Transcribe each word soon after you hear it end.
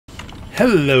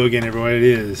Hello again, everyone. It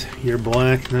is your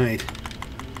Black Knight.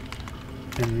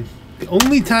 And the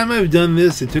only time I've done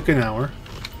this, it took an hour.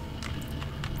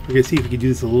 We're going to see if we can do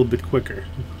this a little bit quicker.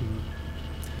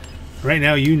 Right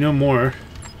now, you know more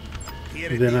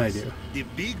than I do. The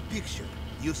big picture.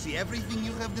 You see everything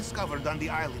you have discovered on the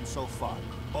island so far.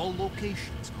 All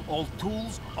locations, all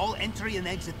tools, all entry and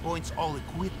exit points, all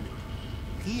equipment.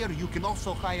 Here you can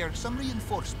also hire some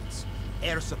reinforcements.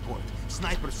 Air support,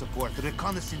 sniper support,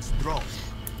 reconnaissance drone.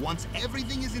 Once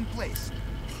everything is in place,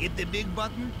 hit the big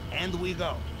button and we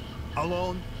go.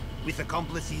 Alone, with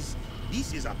accomplices,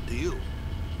 this is up to you.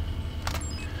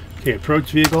 Okay,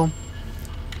 approach vehicle.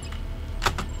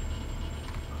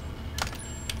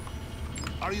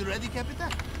 Are you ready,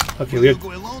 Capitan? Okay, Will you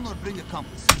go alone or bring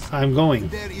accomplices? I'm going.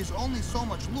 There is only so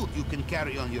much loot you can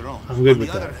carry on your own. I'm good with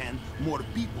that. On the other hand, more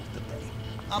people to pay.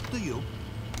 Up to you.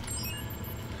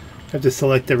 I have to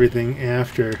select everything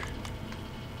after.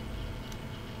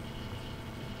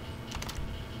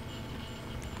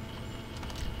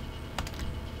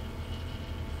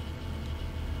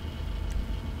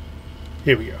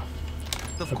 Here we go.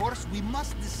 Of course, we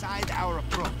must decide our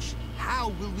approach. How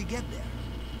will we get there?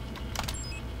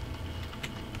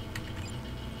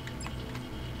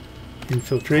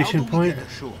 Infiltration point. Get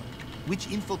ashore?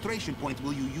 Which infiltration point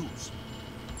will you use?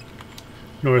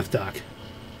 North Dock.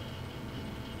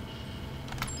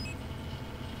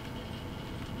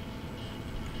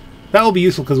 That will be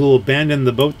useful because we'll abandon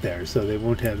the boat there, so they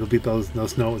won't have. They'll know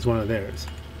it was one of theirs.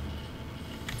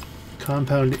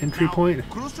 Compound entry point.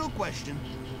 Crucial question: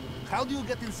 how do you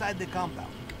get inside the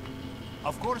compound?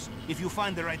 Of course, if you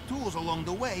find the right tools along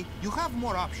the way, you have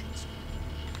more options.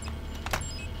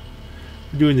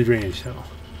 We're doing the drainage tunnel.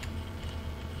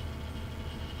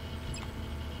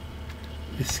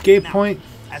 Escape point.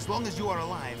 As long as you are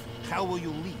alive, how will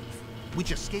you leave?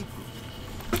 Which escape route?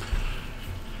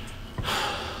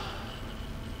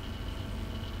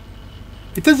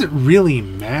 It doesn't really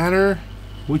matter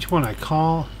which one I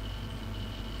call.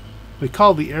 We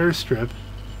call the airstrip.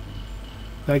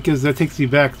 That takes you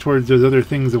back towards those other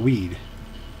things of weed.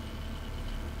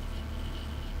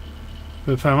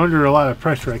 But if I'm under a lot of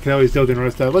pressure, I can always do the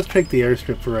rest out. Let's pick the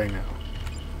airstrip for right now.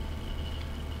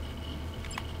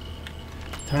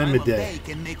 Time of day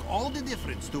can make all the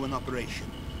difference to an operation.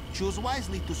 Choose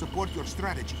wisely to support your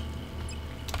strategy.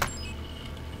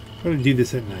 I'm going to do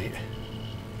this at night.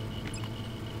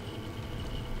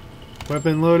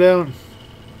 Weapon loadout.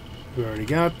 We already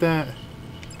got that.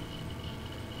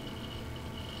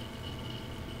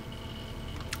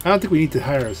 I don't think we need to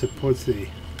hire a support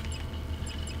city.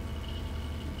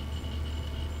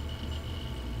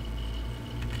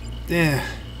 Yeah.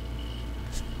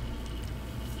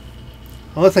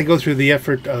 Unless I go through the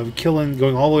effort of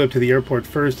going all the way up to the airport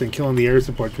first and killing the air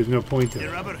support, there's no point in it.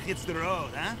 The rubber hits the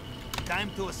road, huh?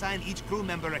 Time to assign each crew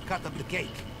member a cut of the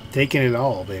cake. Taking it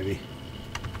all, baby.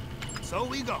 So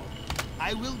we go.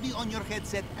 I will be on your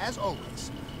headset as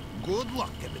always. Good luck,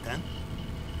 Capitan.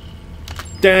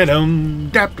 Da-dum,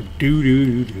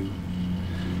 dap-doo-doo-doo-doo.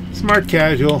 Smart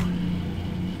casual.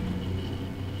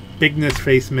 Bigness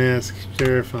face mask.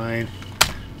 Sure, fine.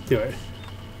 Do it.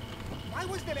 Why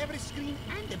was there ever a screen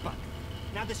and a button?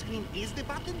 Now the screen is the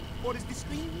button, or is the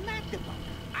screen not the button?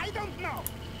 I don't know.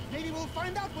 Maybe we'll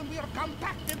find out when we are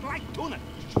compacted like tuna.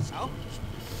 So,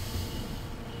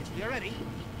 if we are ready,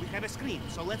 we have a screen,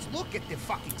 so let's look at the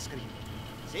fucking screen.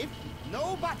 See?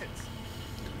 No buttons.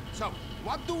 So,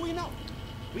 what do we know?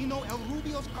 We know El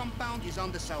Rubio's compound is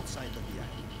on the south side of the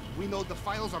island. We know the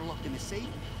files are locked in a safe,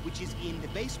 which is in the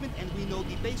basement, and we know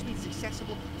the basement is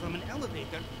accessible from an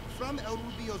elevator from El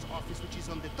Rubio's office, which is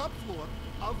on the top floor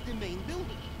of the main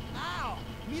building. Now,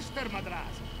 Mr.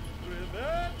 Madrazo.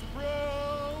 Relax,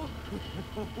 bro!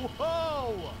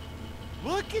 Whoa!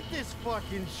 Look at this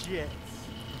fucking shit!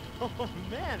 Oh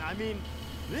man, I mean,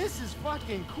 this is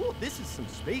fucking cool. This is some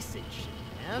space age shit,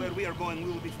 man. Where we are going,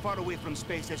 we will be far away from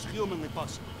space as humanly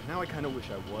possible. Now I kind of wish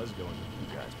I was going with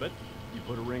you guys, but you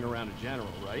put a ring around a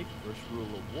general, right? First rule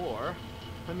of war.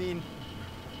 I mean,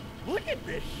 look at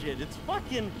this shit. It's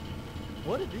fucking...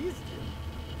 What do these do?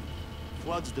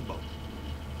 Floods the boat.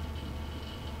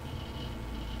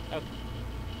 Okay.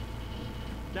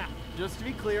 Now, just to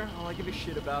be clear, all I give a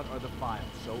shit about are the files.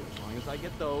 So as long as I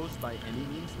get those by any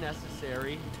means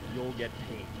necessary, you'll get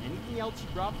paid. Anything else you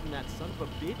drop from that son of a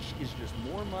bitch is just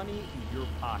more money in your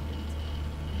pocket.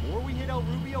 The more we hit El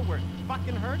Rubio where it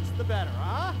fucking hurts, the better,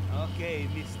 huh? Okay,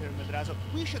 Mr. Madrazo,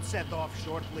 we should set off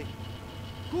shortly.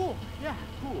 Cool, yeah,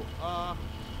 cool.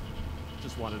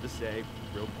 Just wanted to say,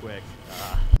 real quick,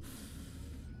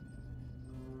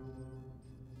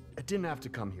 I didn't have to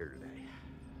come here today.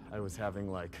 I was having,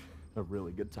 like, a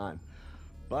really good time.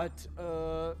 But,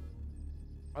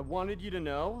 I wanted you to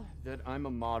know that I'm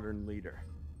a modern leader.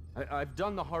 I've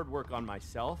done the hard work on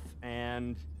myself,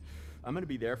 and I'm gonna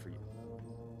be there for you.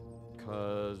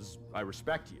 'Cause I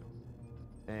respect you.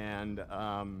 And,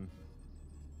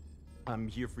 I'm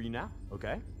here for you now,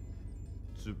 okay?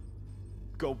 So,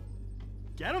 go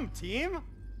get him, team!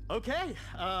 Okay,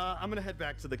 I'm gonna head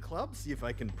back to the club, see if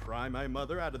I can pry my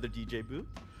mother out of the DJ booth.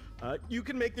 You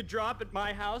can make the drop at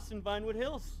my house in Vinewood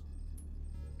Hills.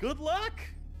 Good luck!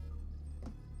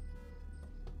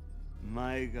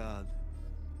 My God.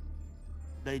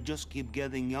 They just keep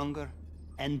getting younger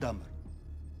and dumber.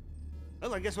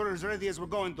 Well, I guess we're as ready as we're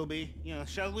going to be. Yeah,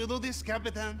 shall we do this,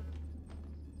 Capitan?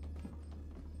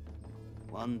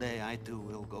 One day I too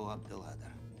will go up the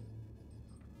ladder.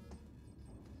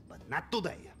 But not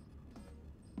today.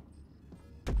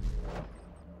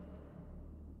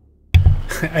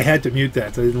 I had to mute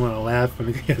that, so I didn't want to laugh. But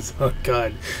I guess, oh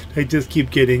God, they just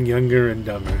keep getting younger and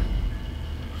dumber.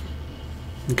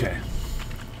 Okay.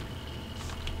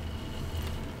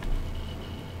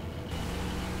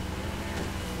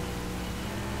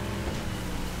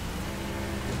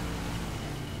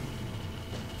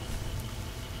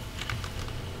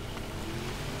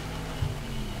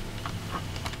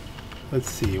 Let's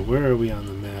see, where are we on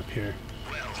the map here?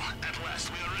 Well, at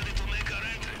last we are ready to make our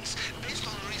entrance. Based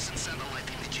on recent satellite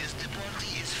images, the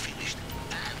party is finished.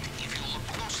 And if you look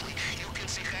closely, you can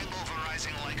see hangover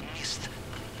rising like mist.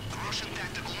 The Russian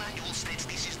tactical manual states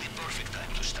this is the perfect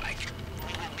time to strike.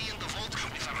 We will be in the vault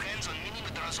with our hands on Mini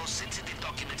Madrazo's sensitive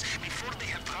documents before they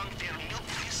have drunk their milk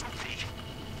free.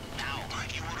 Now,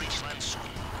 you will reach land soon.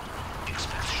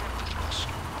 Expect short patrols.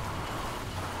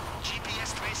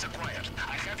 GPS trace acquired.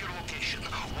 I have your location.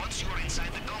 Once you are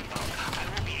inside the compound, I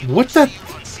will be able to see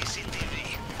you on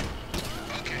CCTV.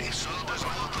 Okay, so there's a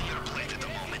lot on your plate at the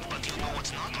moment, but you know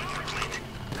what's not on your plate?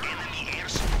 Enemy air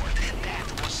support.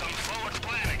 That was some forward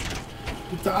planning.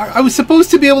 I was supposed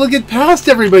to be able to get past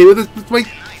everybody with my...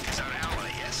 Tonight is our hour,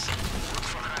 yes? Look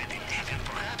for hiding, and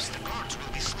perhaps the guards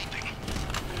will be sleeping.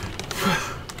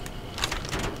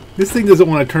 This thing doesn't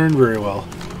want to turn very well.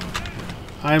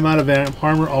 I'm out of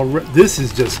armor already. This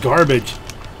is just garbage.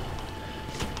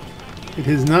 It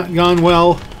has not gone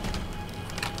well.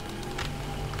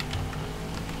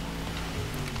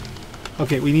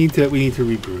 Okay, we need to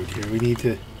reboot here. We need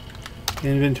to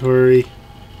inventory,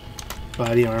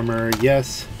 body armor,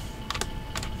 yes.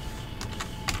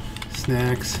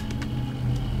 Snacks.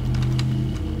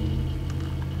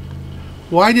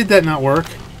 Why did that not work?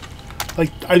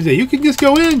 Like, I say, you can just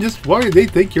go in. Just why they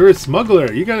think you're a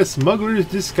smuggler? You got a smuggler's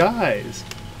disguise.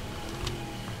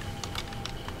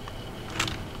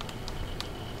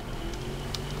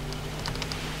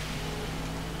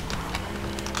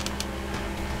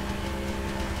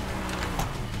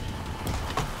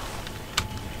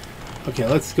 Okay,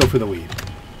 let's go for the weed.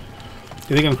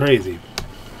 You think I'm crazy?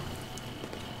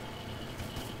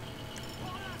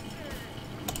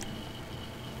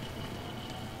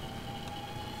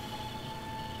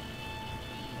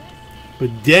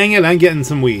 But dang it, I'm getting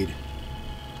some weed.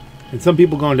 And some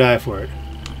people gonna die for it.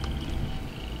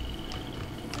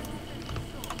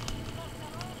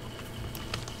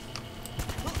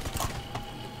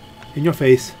 In your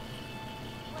face.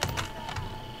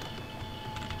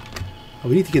 Oh,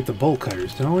 we need to get the bolt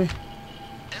cutters, don't we?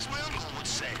 As my uncle would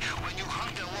say, when you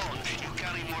hunt alone, you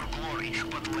carry more glory,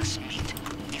 but less meat.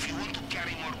 If you want to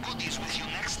carry more goodies with you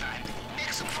next time,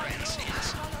 make some friends,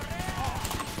 yes?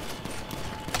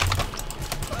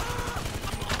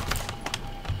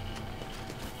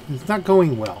 It's not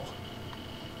going well.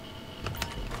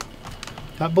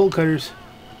 Got bolt cutters.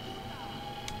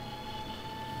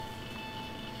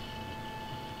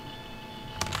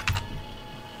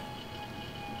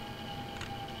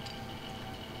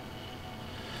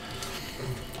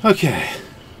 Okay.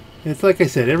 It's like I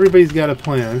said, everybody's got a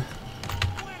plan.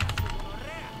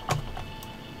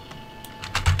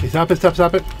 Hey, stop it,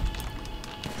 stop it.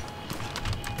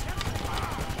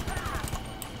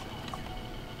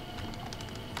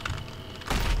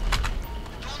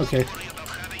 Okay. Don't worry about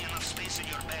having enough space in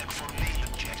your bag for main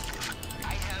objective.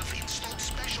 I have installed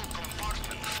special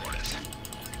compartment for it.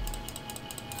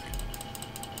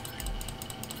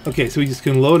 Okay, so we just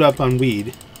can load up on weed.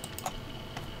 It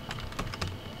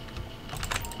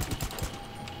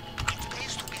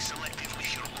pays to be selective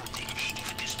with your looting.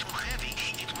 If it is too heavy,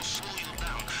 it will slow you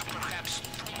down, perhaps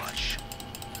too much.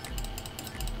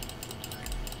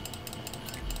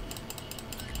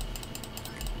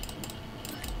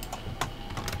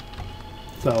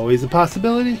 It's always a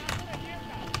possibility.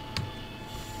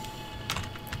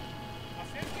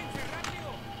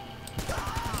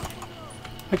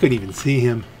 I couldn't even see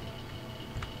him.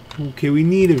 Okay, we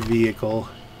need a vehicle.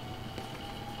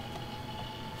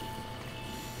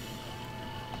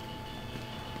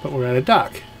 But we're at a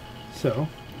dock, so...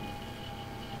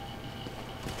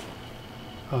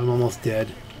 Oh, I'm almost dead.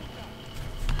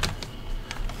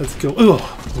 Let's go. Oh,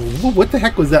 what the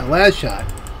heck was that last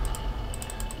shot?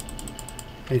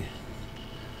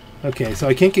 Okay, so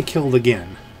I can't get killed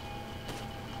again.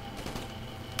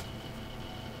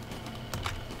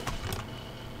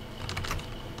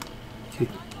 Okay.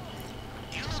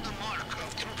 You know the mark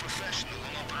of true professional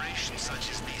in operations such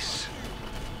as this.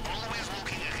 Always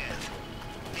looking ahead.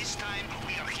 This time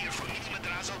we are here for Mini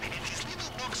Madrazo and his little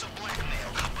box of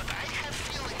blackmail, but I have a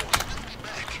feeling we will be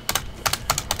back.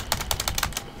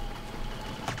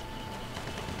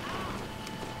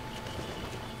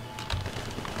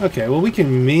 Okay, well we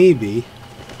can maybe...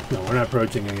 No, we're not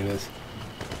approaching any of this.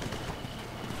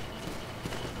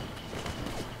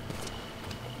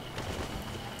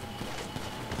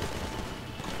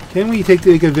 Can we take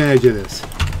advantage of this?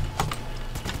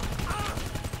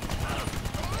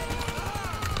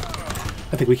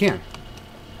 I think we can.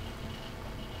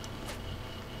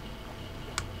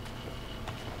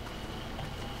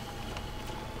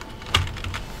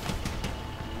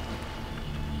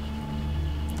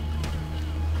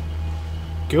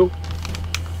 Go.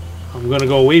 I'm gonna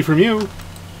go away from you. Do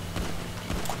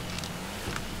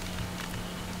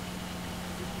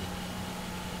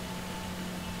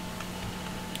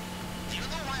you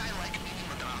know why I like Mini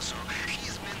Madrazo? He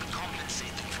is meant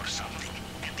compensating for something.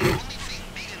 And the only thing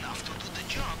big enough to do the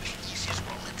job is his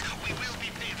wallet. We will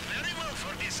be paid very well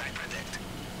for this, I predict.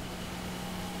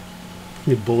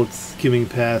 The bullets skimming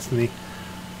past me.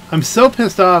 I'm so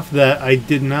pissed off that I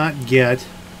didn't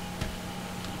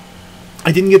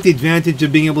get the advantage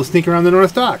of being able to sneak around the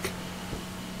North Dock.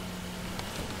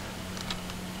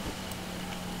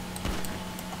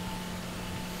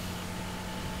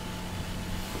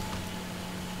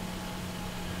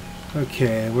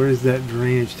 Okay, where's that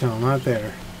drainage tunnel? Not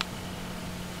there.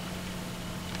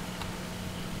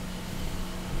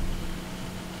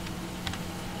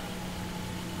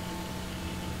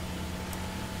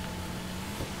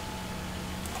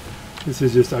 This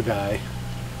is just a guy.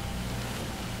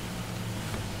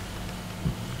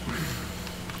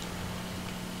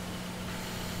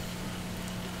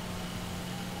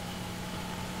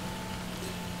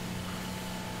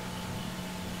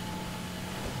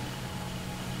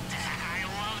 I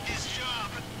love this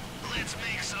job. Let's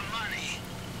make some money.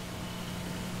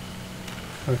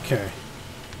 Okay.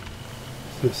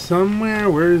 So somewhere,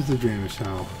 where's the drainage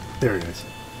tunnel? There it is.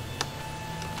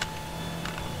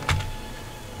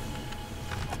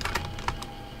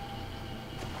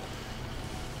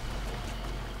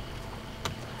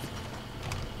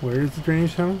 Where's the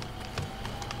drainage tunnel?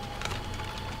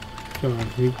 Come on,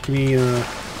 give me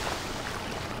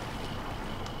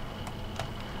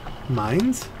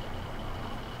mines?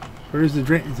 Where's the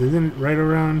drain? Isn't it right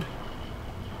around?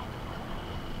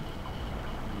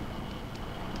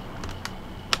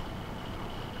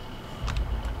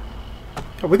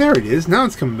 Oh, well, there it is. Now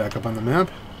it's coming back up on the map.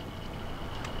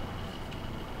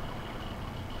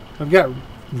 I've got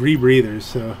rebreathers,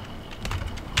 so...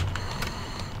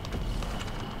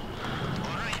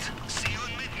 Alright, see you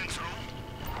in maintenance room.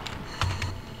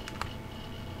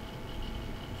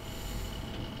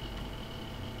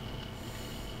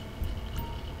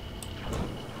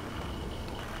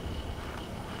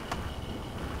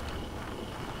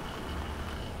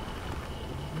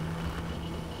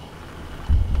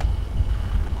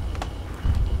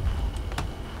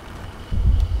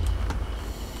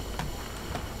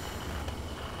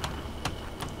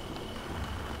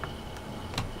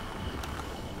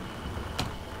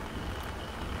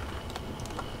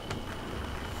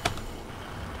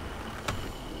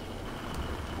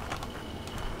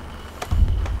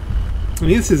 I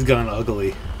mean, this has gone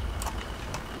ugly.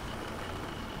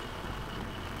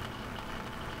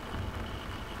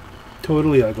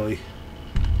 Totally ugly.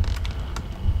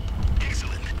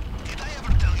 Excellent. Did I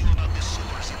ever tell you about the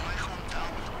sewers in my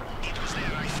hometown? It was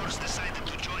there I first decided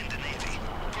to join the Navy.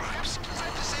 Perhaps it will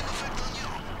have the same effect on you.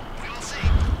 We will see.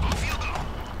 Off you go.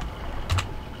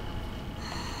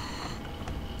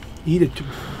 Eat it.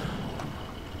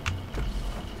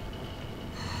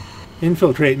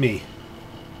 Infiltrate me.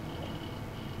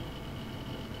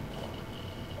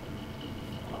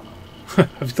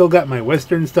 I've still got my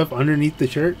Western stuff underneath the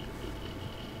shirt.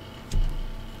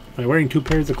 Am I wearing two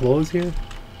pairs of clothes here?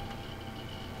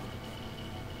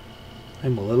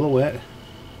 I'm a little wet.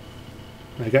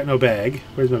 I got no bag.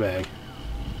 Where's my bag?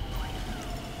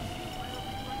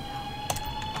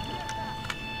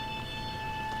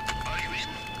 Are you in?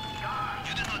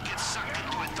 You did not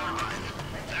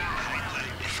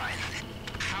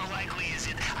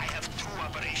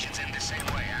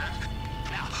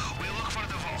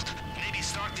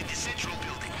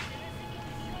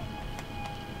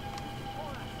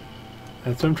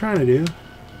That's what I'm trying to do.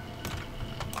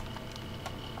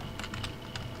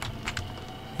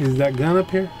 Is that gun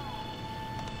up here?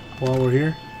 While we're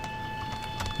here?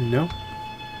 No.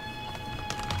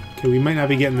 Okay, we might not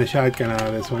be getting the shotgun out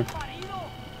of this one.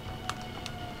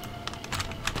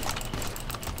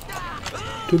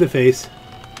 To the face.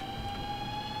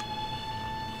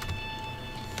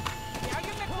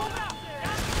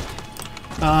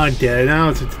 Ah, dead.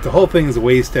 Now the whole thing is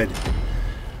wasted.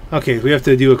 Okay, we have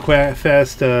to do a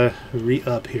fast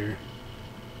re-up here.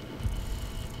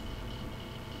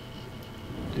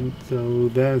 And so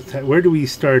that's where do we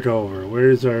start over?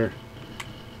 Where's our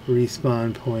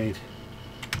respawn point?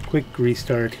 Quick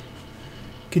restart.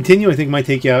 Continue, I think, might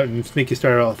take you out and make you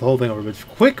start off the whole thing over, but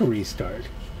quick restart.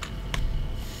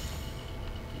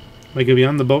 Am I gonna be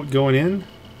on the boat going in?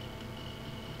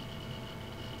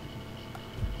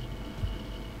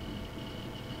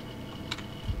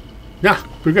 Nah,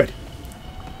 we're good.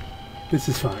 This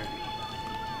is fine.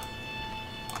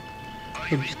 Are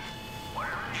you in? You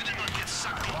did not get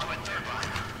sucked into a turbine.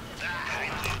 I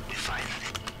knew you'd be fine.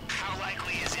 How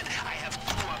likely is it I have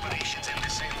two operations in the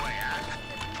same way, huh?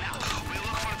 Now, we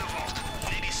look for the vault.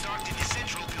 Maybe start in the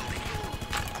central building.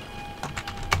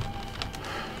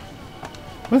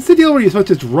 What's the deal where you're supposed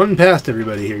to just run past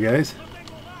everybody here, guys?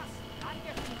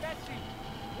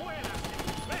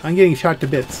 I'm getting shot to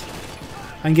bits.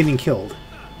 I'm getting killed.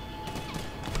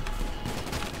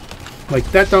 Like,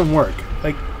 that don't work.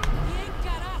 Like,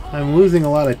 I'm losing a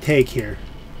lot of take here.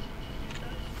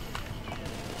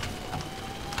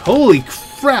 Holy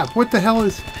crap, what the hell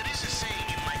is... There is a saying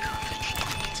in my country.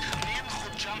 It means man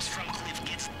who jumps from cliff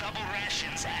gets double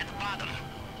rations at bottom.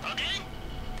 Okay?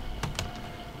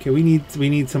 Okay, we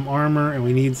need some armor and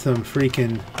we need some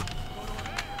freaking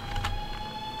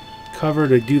cover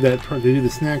to do that, to do the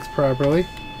snacks properly.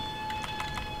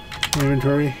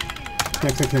 Inventory.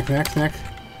 Snacks.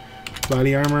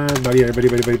 Body armor, body.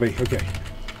 Okay.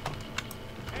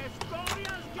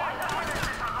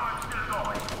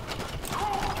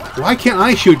 Why can't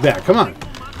I shoot back? Come on.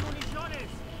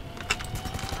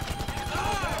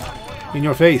 In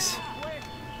your face.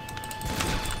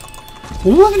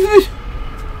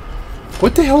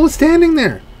 What the hell was standing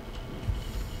there?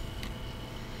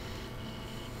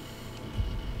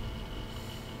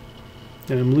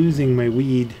 And I'm losing my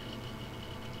weed.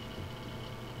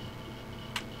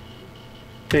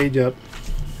 Page up.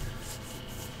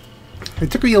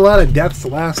 It took me a lot of deaths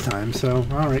last time, so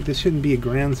alright, this shouldn't be a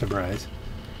grand surprise.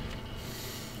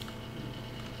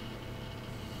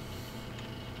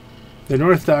 The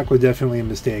North Dock was definitely a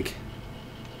mistake.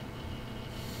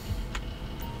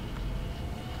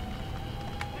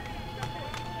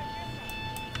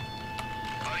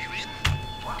 Are you in?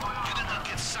 You did not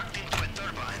get sucked into a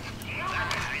turbine.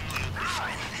 I knew you'd be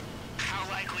fine. How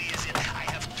likely is it I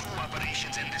have two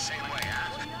operations in the same way,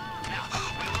 huh? Now,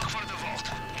 we look for the vault.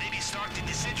 Maybe start in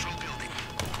the central building.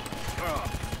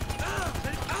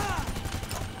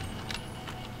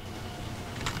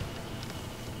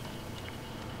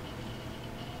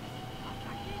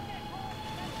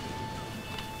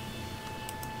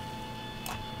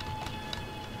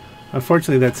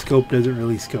 Unfortunately, that scope doesn't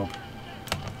really scope.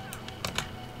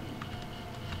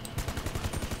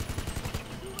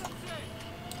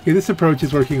 Okay, this approach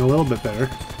is working a little bit better.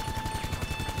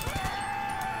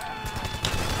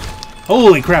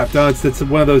 Holy crap! No, it's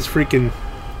one of those freaking...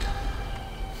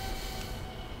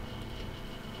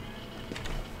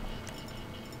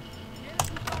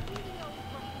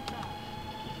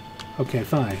 Okay,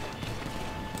 fine.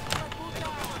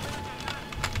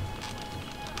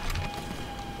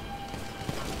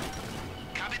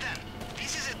 Capitan,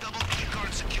 this is a double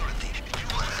keycard security. You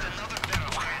will need another pair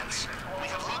of hands. We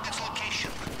have logged its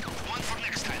location. One for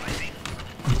next time, I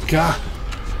think. God.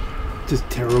 Just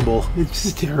terrible. It's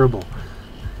just terrible.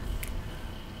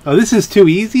 Oh, this is too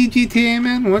easy, GTA,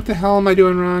 man? What the hell am I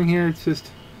doing wrong here? It's just...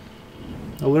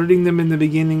 alerting them in the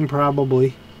beginning,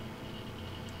 probably.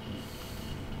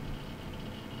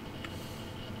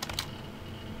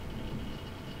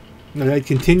 Did I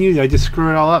continue? Did I just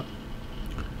screw it all up?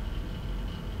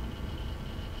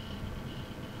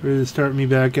 Or did it start me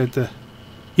back at the...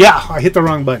 Yeah! I hit the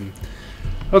wrong button.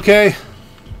 Okay.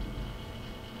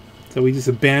 So we just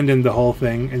abandoned the whole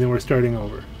thing, and then we're starting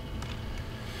over.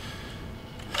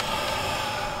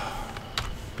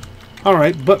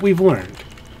 Alright, but we've learned.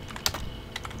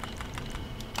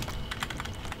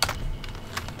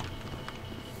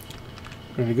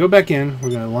 We're going to go back in.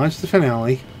 We're going to launch the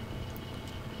finale.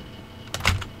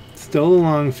 Still a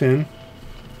long fin.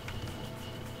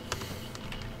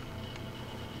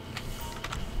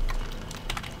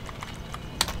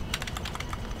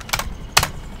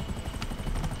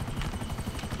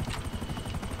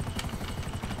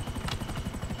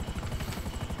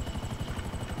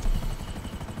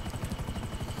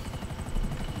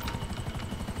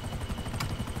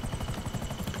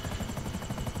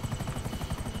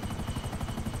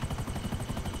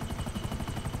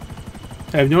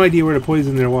 I have no idea where to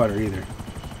poison their water either.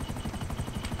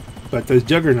 But those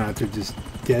juggernauts are just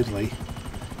deadly.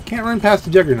 Can't run past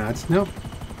the juggernauts. Nope.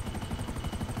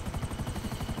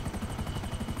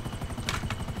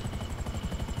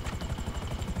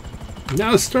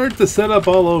 Now start the setup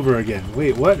all over again.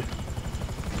 Wait, what?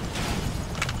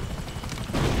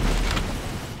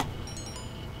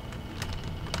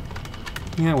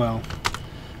 Yeah, well,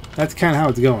 that's kind of how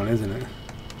it's going, isn't it?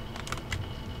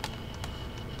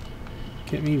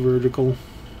 Get me vertical.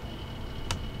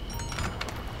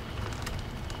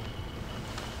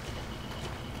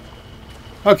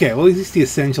 Okay, well at least the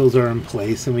essentials are in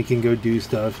place and we can go do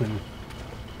stuff and...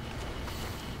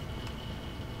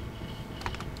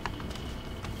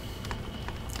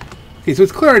 Okay, so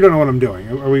it's clear I don't know what I'm doing.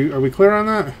 Are we clear on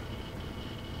that?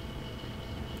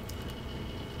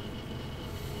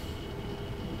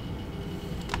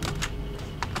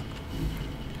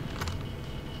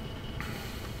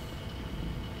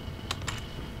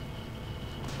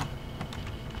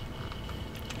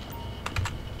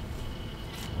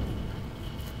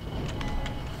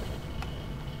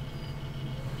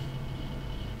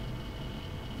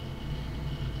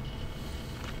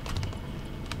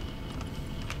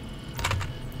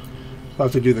 We'll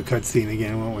have to do the cutscene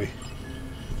again, won't we?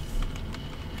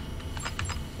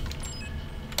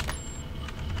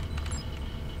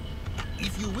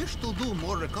 If you wish to do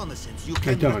more reconnaissance, you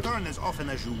can return as often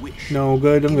as you wish. No,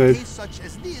 good, I'm good. In case such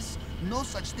as this, no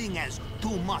such thing as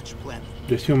too much planning.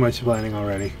 There's too much planning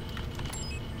already.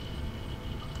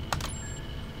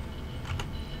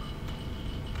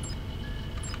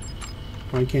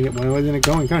 Why can't it? Why wasn't it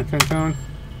going? Come on.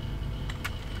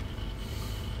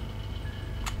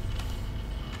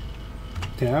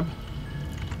 Tab.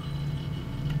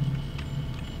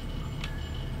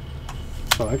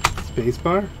 Select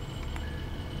spacebar.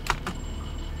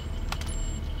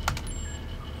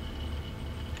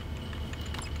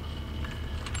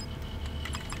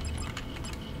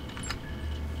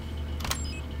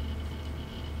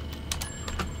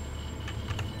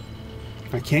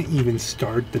 I can't even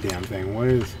start the damn thing. What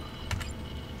is...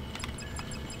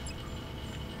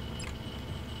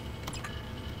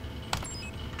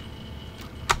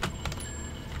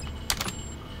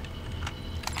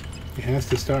 It has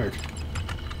to start.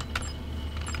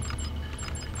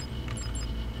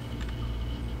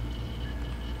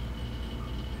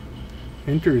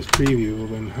 Enter as preview. Well,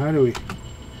 then how do we...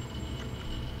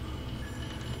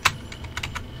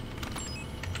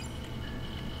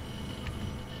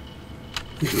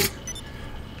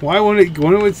 Why won't it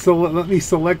let me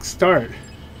select start?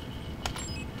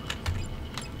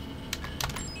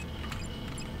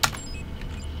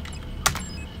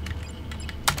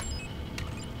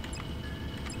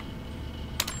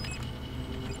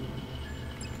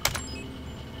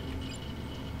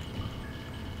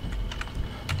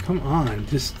 Come on,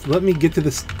 just let me get to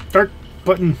the start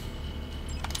button.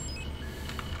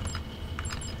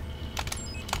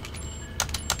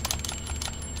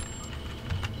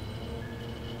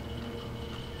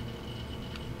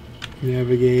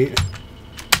 Navigate.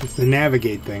 It's the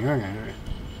navigate thing. Okay, alright.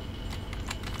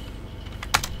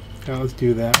 Okay, let's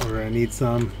do that. We're gonna need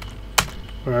some.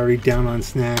 We're already down on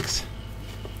snacks.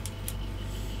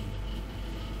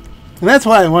 And that's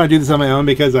why I want to do this on my own,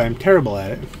 because I'm terrible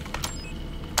at it.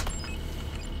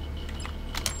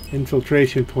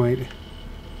 Infiltration point.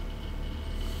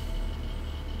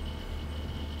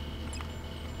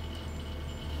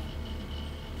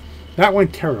 That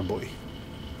went terribly.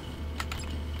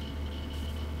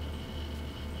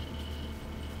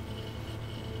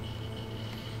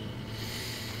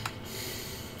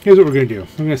 Here's what we're gonna do.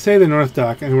 I'm gonna say the north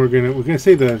dock, and we're gonna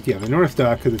say the north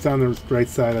dock because it's on the right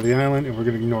side of the island, and we're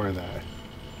gonna ignore that.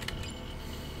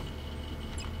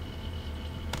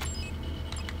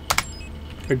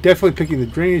 We're definitely picking the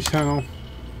drainage tunnel,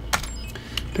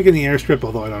 picking the airstrip,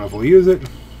 although I don't know if we'll use it.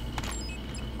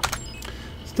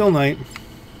 Still night.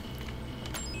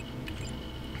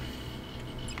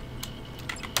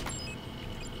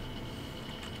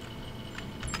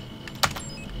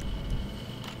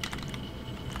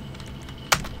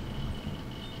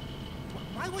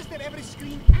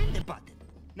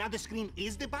 Now the screen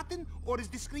is the button, or is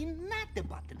the screen not the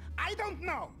button? I don't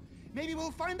know. Maybe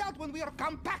we'll find out when we are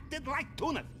compacted like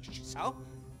tuna fish. So,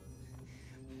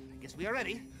 I guess we are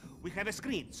ready. We have a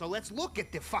screen, so let's look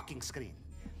at the fucking screen.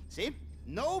 See?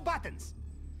 No buttons.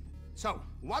 So,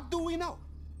 what do we know?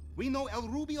 We know El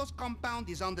Rubio's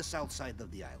compound is on the south side of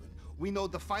the island. We know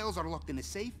the files are locked in a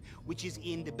safe, which is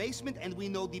in the basement, and we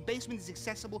know the basement is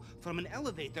accessible from an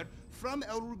elevator from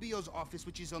El Rubio's office,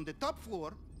 which is on the top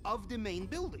floor of the main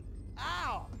building.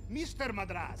 Ow, Mr.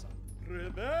 Madrazo.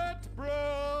 Ribbit,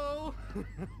 bro!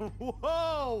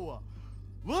 Whoa!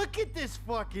 Look at this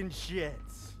fucking shit!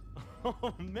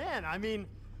 Oh man, I mean,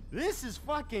 this is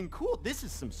fucking cool. This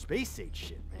is some space age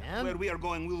shit, man. Where we are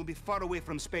going, we will be far away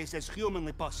from space as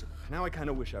humanly possible. Now I kind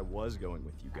of wish I was going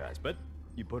with you guys, but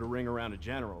you put a ring around a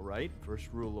general, right? First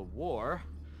rule of war.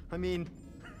 I mean,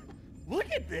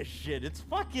 look at this shit. It's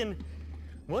fucking...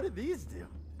 What did these do?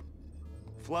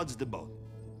 Floods the boat.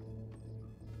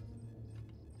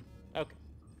 Okay.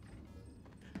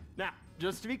 Now,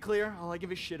 just to be clear, all I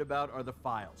give a shit about are the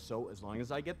files. So as long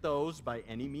as I get those by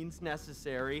any means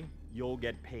necessary, you'll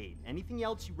get paid. Anything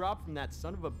else you rob from that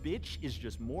son of a bitch is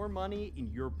just more money in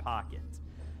your pocket.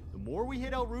 The more we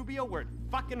hit El Rubio where it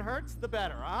fucking hurts, the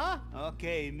better, huh?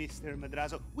 Okay, Mr.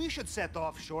 Madrazo. We should set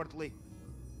off shortly.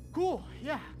 Cool,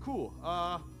 yeah, cool.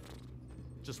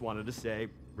 Just wanted to say,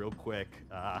 real quick,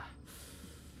 I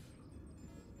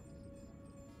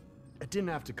didn't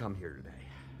have to come here today.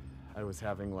 I was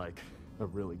having, like, a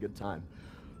really good time.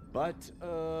 But,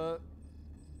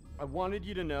 I wanted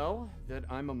you to know that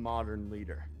I'm a modern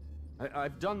leader.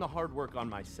 I've done the hard work on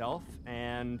myself,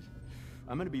 and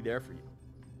I'm gonna be there for you.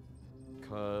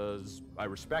 'Cause I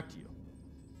respect you.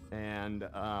 And,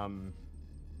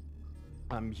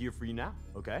 I'm here for you now,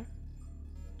 okay?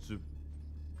 So,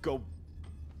 go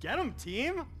get 'em,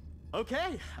 team!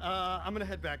 Okay, I'm gonna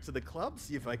head back to the club,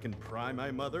 see if I can pry my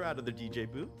mother out of the DJ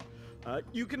booth.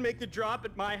 You can make the drop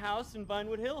at my house in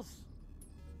Vinewood Hills.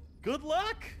 Good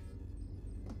luck!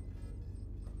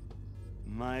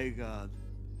 My God.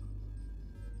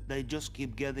 They just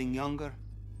keep getting younger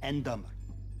and dumber.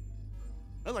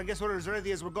 Well, I guess we're as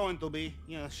ready as we're going to be.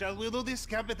 Yeah, shall we do this,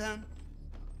 Capitan?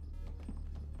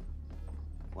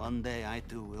 One day I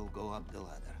too will go up the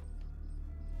ladder.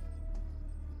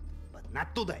 But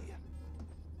not today.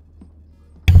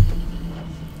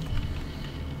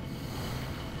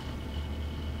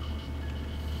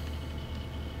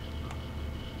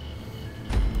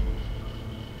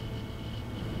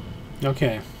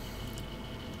 Okay.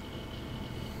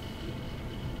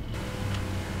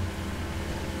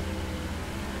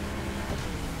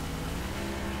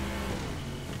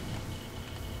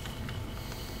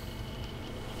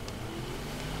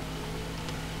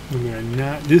 We are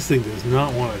not. This thing does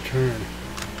not want to turn.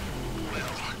 Well,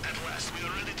 at last we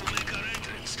are ready to make our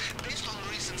entrance. Based on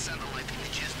recent satellite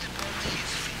images, the party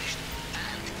is finished.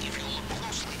 And if you look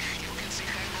closely, you can see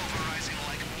hangover rising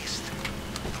like mist.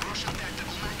 The Russian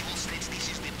tactical manual states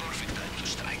this is the perfect time to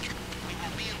strike. We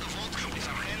will be in the vault with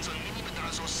our hands on Mini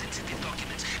Madrazo's sensitive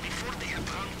documents before they have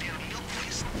drunk their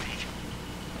milk-faced pay.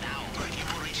 Now, you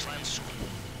will reach land soon.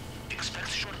 Expect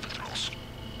short patrols.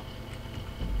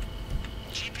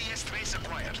 GPS trace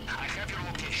acquired. I have your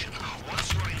location.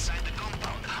 Once you are inside the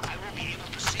compound, I will be able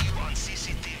to see you on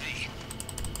CCTV.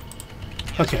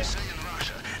 Okay. As we say in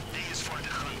Russia, day is for the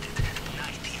hunted,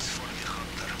 night is for the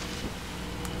hunter.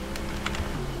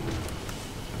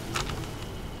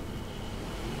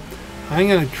 I'm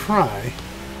gonna try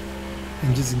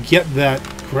and just get that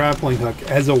grappling hook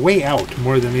as a way out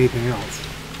more than anything else.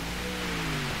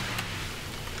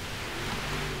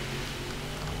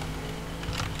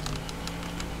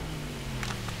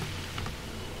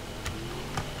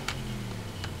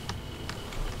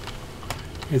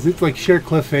 Is it like sheer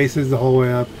cliff faces the whole way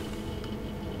up?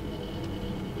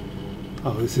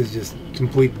 Oh, this is just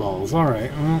complete balls.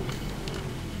 Alright, well.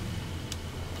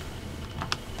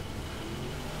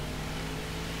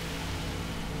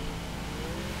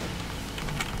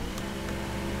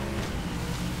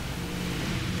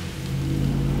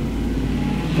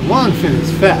 The long fin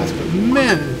is fast, but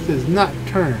man, it does not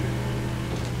turn.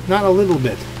 Not a little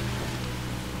bit.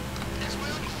 As my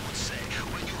uncle would say,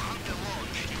 when you hunt alone,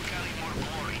 you carry more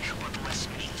glory, but less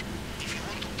meat. If you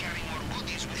want to carry more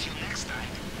goodies with you next time,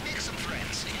 make some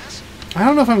friends, yes? I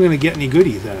don't know if I'm going to get any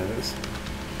goodies out of this.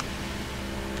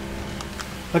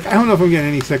 Like, I don't know if I'm getting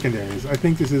any secondaries. I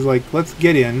think this is like, let's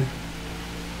get in.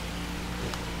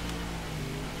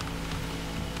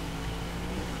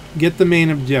 Get the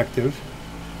main objective.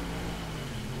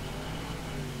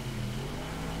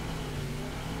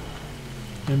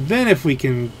 And then if we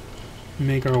can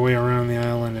make our way around the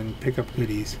island and pick up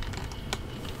goodies.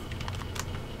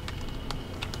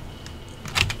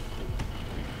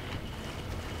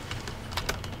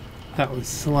 That was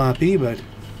sloppy, but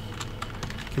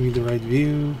give me the right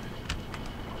view.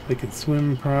 I can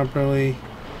swim properly.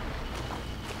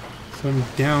 Swim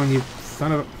down, you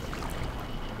son of a...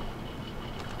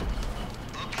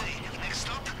 Okay, next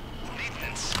stop,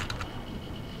 maintenance.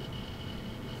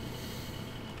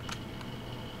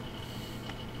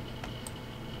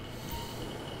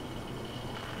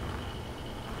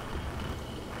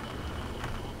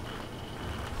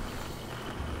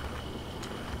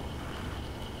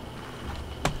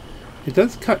 It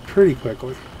does cut pretty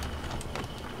quickly.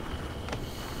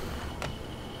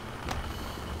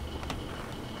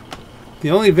 The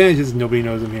only advantage is nobody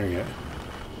knows I'm here yet.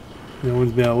 No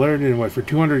one's been alerted, and what, for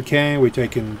 200k, which I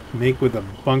can make with a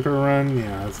bunker run?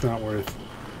 Yeah, it's not worth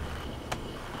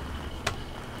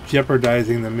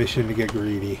jeopardizing the mission to get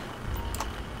greedy.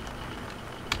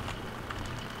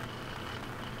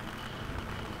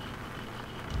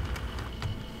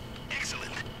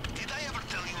 Excellent. Did I ever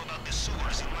tell you about the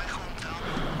sewers in my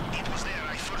hometown? It was there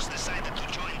I first decided to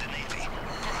join the Navy.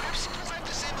 Perhaps it will have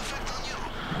the same effect on you.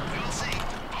 We'll see.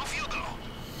 Off you go.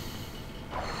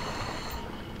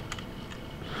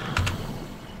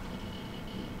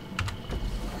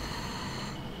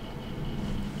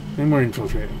 And we're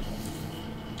infiltrating.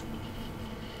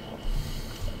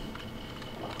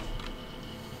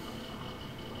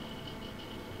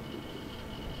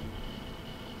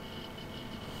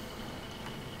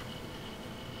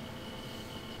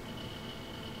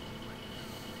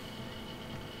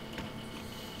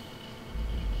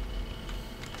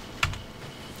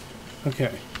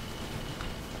 Okay.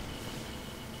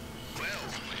 Well,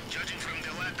 judging from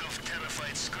the lack of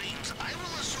terrified screams, I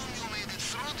will assume you made it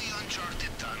through the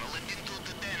uncharted tunnel and into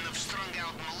the den of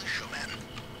strung-out militiamen.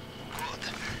 Good.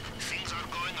 Things are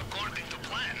going according to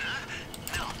plan, huh?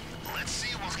 Now, let's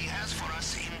see what he has for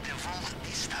us in the vault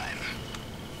this time.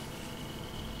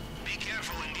 Be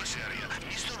careful in this area.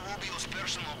 Mr. Rubio's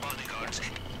personal bodyguards,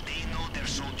 they know their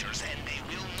soldiers, and they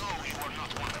will know you are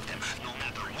not one of them, no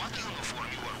matter what uniform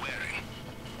you are wearing.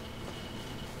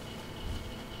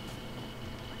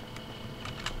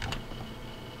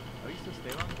 ¿Has visto a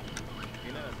Esteban?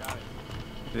 Tiene las llaves.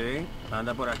 Sí,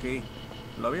 anda por aquí.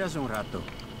 Lo vi hace un rato.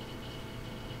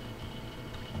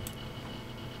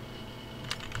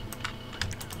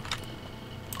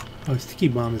 Oh, sticky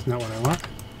bomb is not what I want.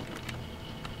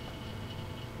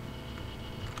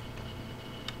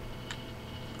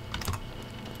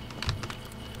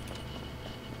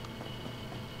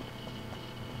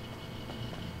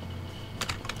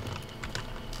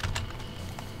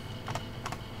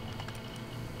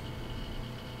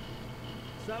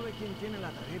 ¿Sabe quién tiene la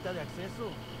tarjeta de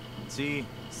acceso? Sí,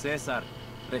 César.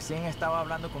 Recién estaba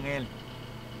hablando con él.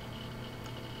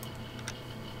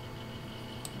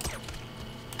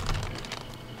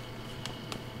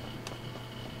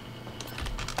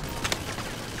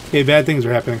 Okay, bad things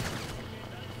are happening.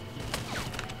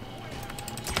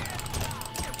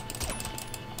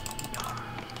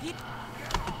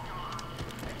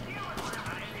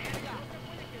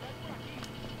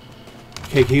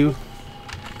 Okay, Q.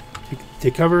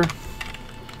 Take cover.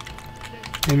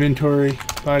 Inventory.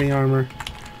 Body armor.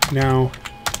 Now.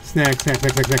 Snack, snack,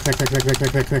 snack, snack, snack, snack, snack, snack,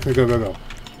 snack, snack, snack, snack, go, go, go.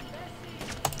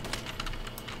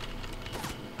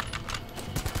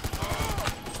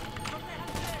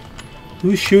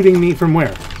 Who's shooting me from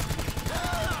where?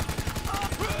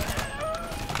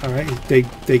 Alright,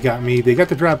 they got me. They got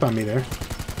the drop on me there.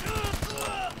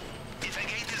 If a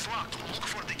gate is locked, look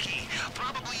for the key.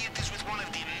 Probably it is with one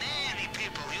of the many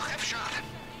people you have shot.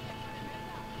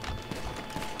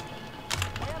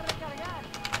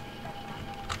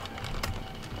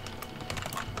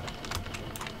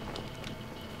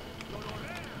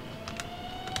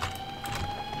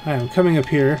 I am coming up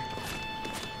here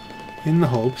in the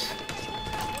hopes.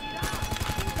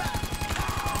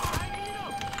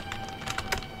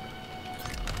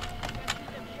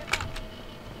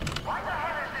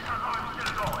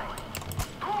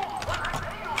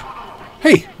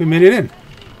 Hey, we made it in.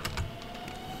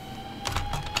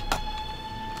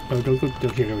 Oh, don't go.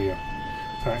 Here we go.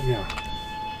 All right, now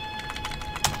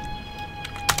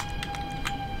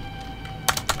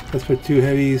let's put 2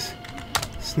 heavies.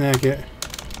 Snack it.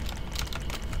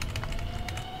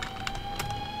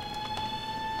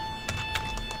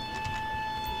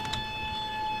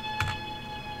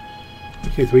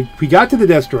 Okay, so we got to the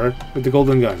death drawer with the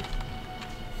golden gun.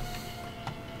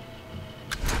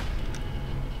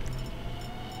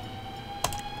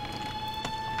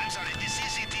 I'm sorry, the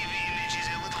CCTV image is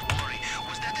a little blurry.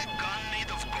 Was that a gun made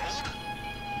of gold?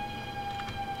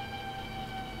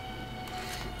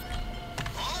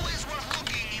 Always worth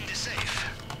looking in the safe.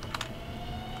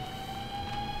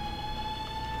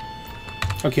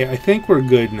 Okay, I think we're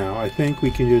good now. I think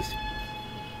we can just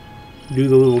do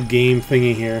the little game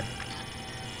thingy here.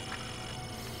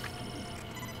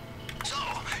 So,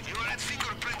 you are at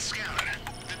fingerprint scanner.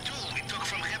 The tool we took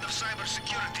from head of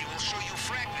cybersecurity will show you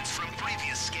fragments from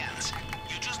previous scans.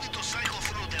 You just need to cycle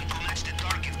through them to match the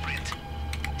target print.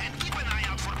 And keep an eye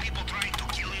out for people trying to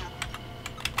kill you.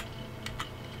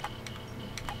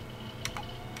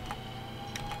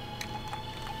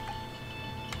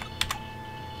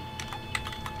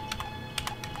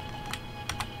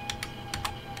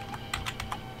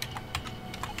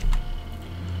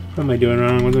 What am I doing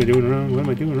wrong? What am I doing wrong? What am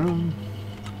I doing wrong?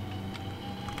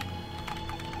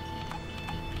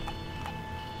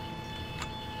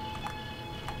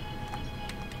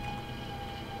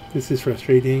 This is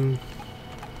frustrating.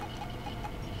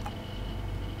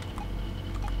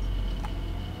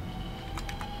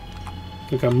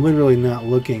 Look, I'm literally not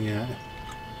looking at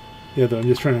the other. I'm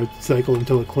just trying to cycle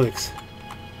until it clicks.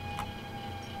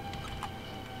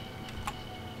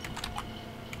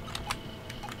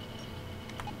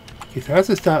 Okay, so how's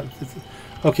to stop?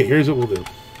 Okay, here's what we'll do.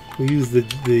 We'll use the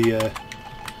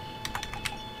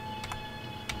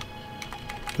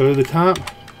go to the top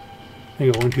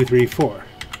and go 1, 2, 3, 4.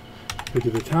 Go to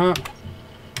the top,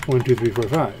 1, 2, 3, 4,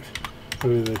 5. Go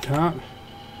to the top,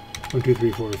 1, 2,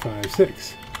 3, 4, 5,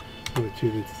 6. Go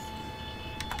to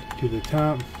the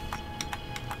top,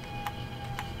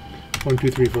 1, 2,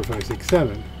 3, 4, 5, 6,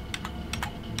 7.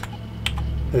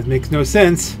 That makes no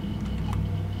sense.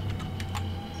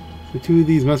 The two of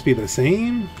these must be the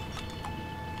same.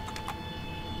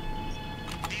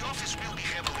 The office will be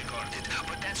heavily guarded,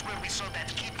 but that's where we saw that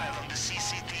keypad on the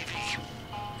CCTV.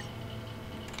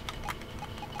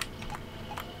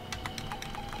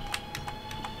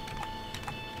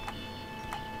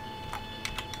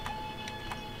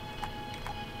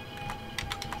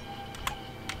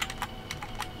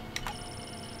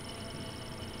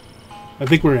 I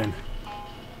think we're in.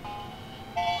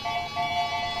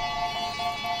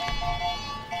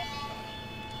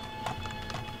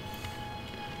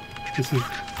 This is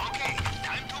Okay,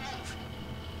 time to move.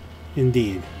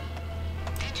 indeed.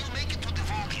 Did you make it to the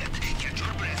vault yet? Catch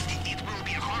your breath. It will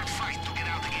be a hard fight to get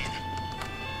out again.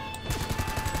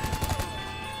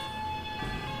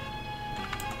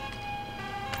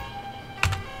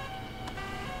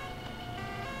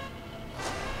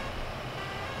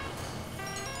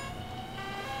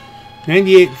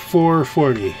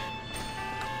 $98,440.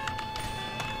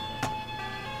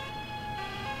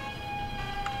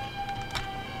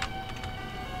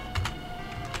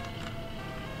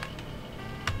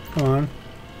 Come on.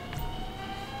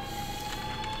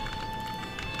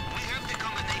 We have the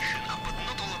combination, but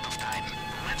not a lot of time.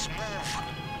 Let's move.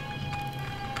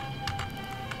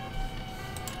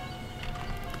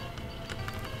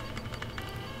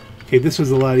 Okay, this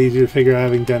was a lot easier to figure out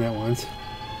having done it once.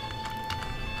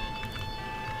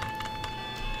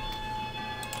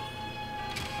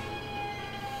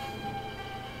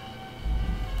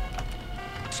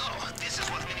 So, this is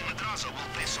what Mini Madrazo will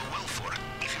pay so well for,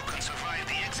 if you can survive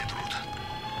the exit route.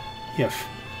 If.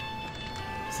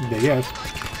 It's a big if. I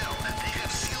can tell that they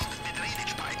have sealed the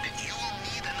drainage pipe, and you will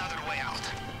need another way out.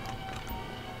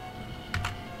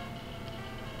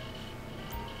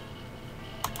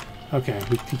 Okay,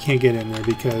 we can't get in there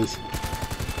because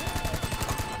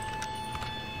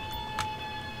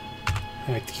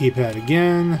hack the keypad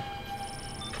again.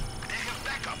 They have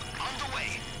backup on the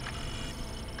way.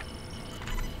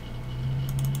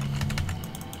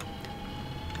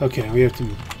 Okay, we have to.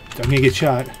 I'm gonna get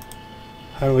shot.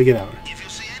 How do I get out? If you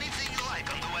see anything you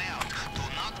like on the way out, do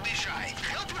not be shy.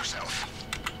 Help yourself.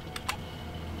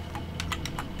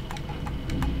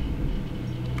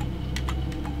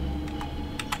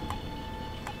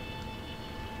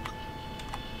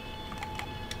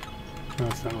 No,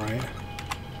 that's not right.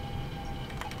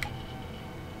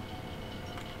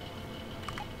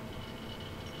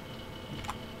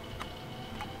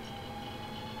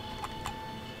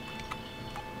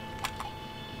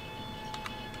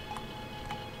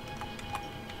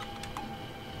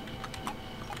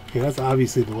 Okay, that's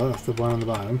obviously the left, the one on the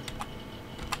bottom.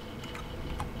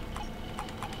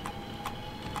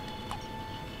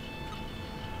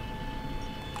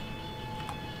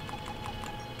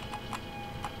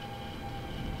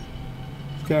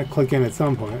 It's gotta click in at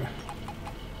some point.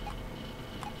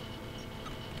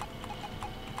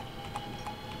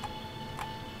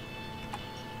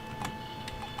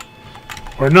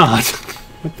 Or not.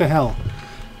 What the hell?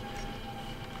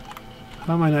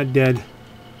 How am I not dead?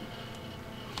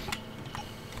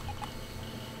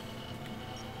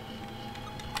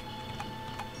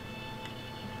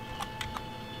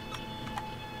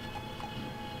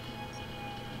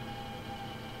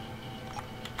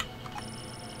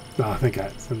 Oh, thank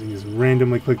God. Something just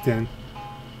randomly clicked in.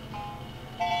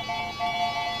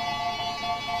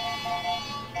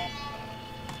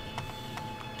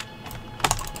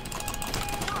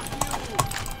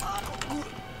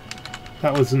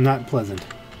 That was not pleasant.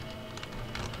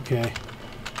 Okay.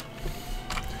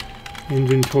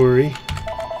 Inventory.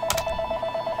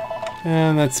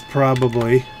 And that's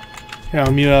probably... Yeah,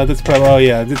 I'll mute out. That's probably... Oh,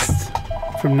 yeah. That's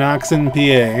from Knoxon, PA.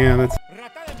 Yeah, that's...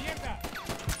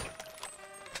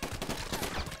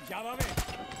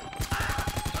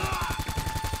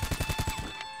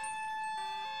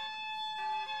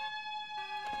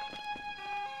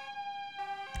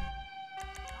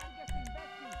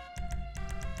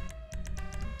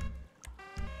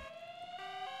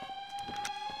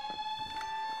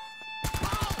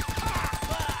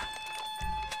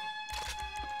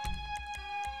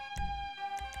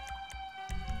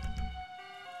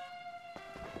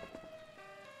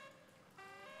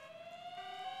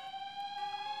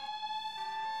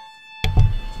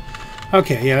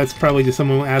 Okay, yeah, that's probably just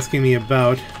someone asking me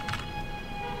about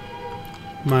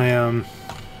my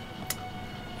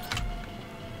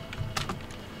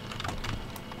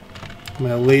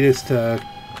my latest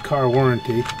car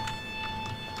warranty.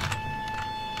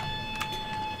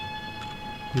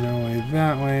 No way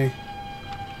that way.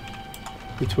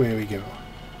 Which way do we go?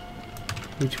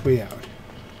 Which way out?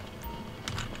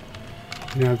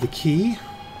 We now have the key.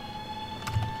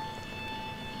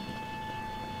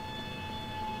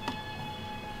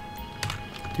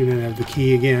 Do not have the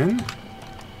key again.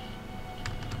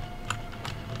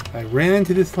 I ran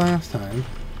into this last time.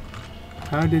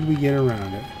 How did we get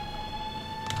around it?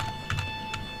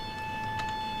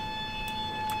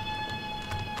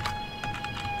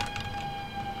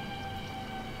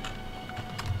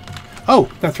 Oh,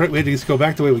 that's right. We had to just go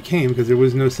back the way we came because there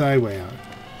was no side way out.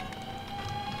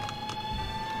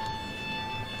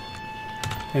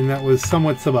 And that was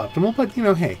somewhat suboptimal, but you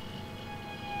know, hey.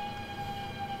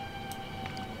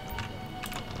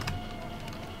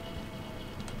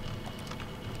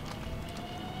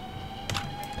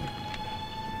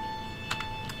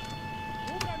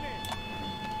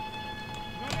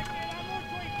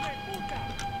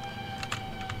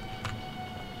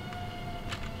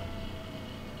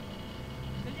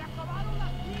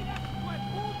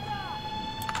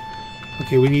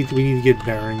 Okay, we need to get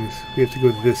bearings. We have to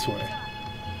go this way.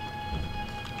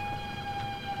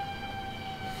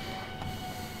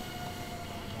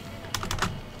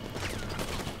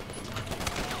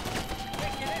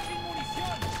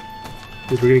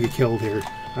 We're gonna get killed here.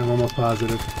 I'm almost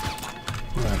positive.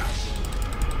 Yeah.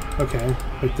 Okay,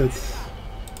 but that's...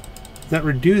 Does that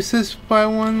reduce us by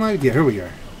 1 life? Yeah, here we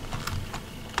are.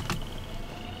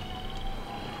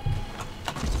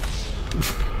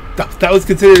 That was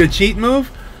considered a cheat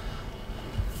move?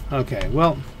 Okay,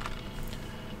 well...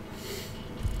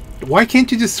 Why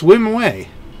can't you just swim away?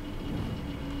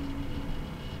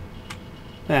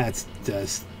 That's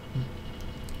just...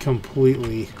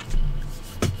 completely...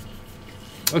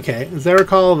 Okay, as I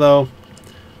recall though,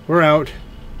 we're out.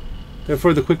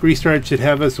 Therefore the quick restart should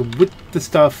have us with the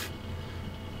stuff.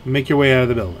 Make your way out of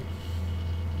the building.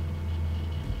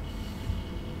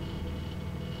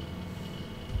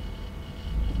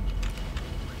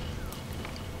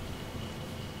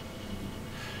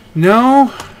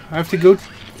 No, I have to go to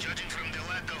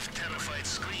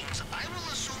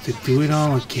do it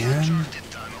all again.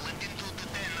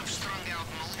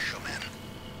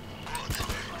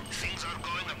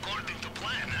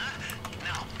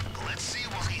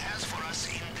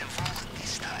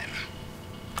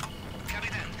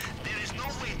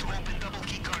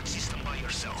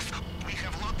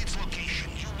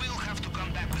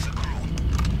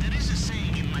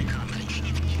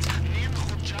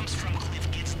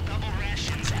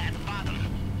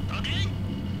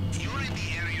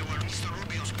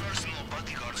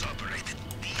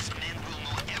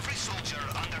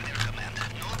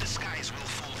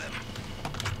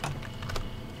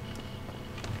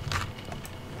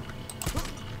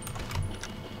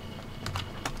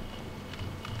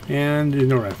 And there's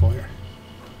no rifle here.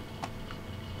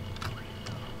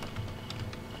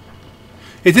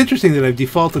 It's interesting that I've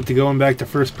defaulted to going back to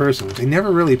first person, which I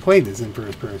never really played this in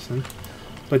first person.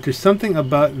 But there's something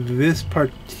about this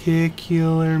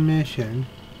particular mission.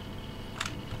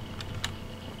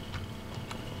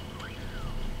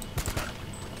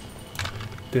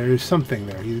 There's something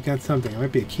there. He's got something. It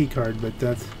might be a key card, but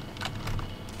that's...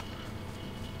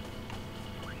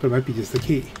 But it might be just the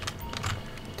key.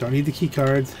 Don't need the key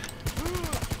cards.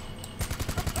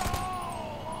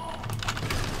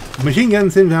 Machine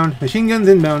guns inbound. Machine guns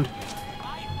inbound.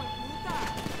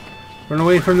 Run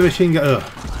away from the machine gun. Ugh.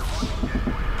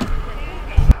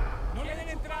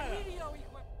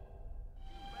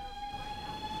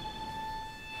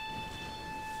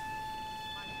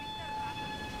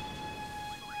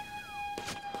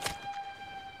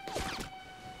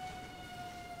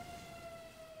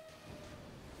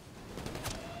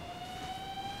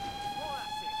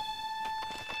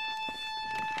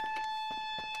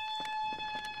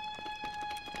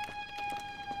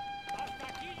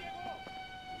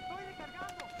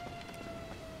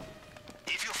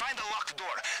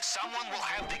 Someone will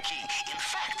have the key. In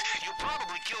fact, you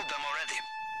probably killed them already.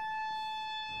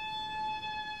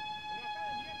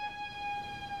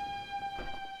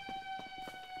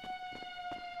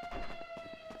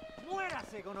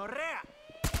 ¡Muérase, gonorrea!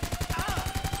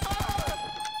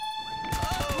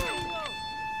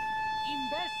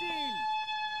 ¡Imbécil!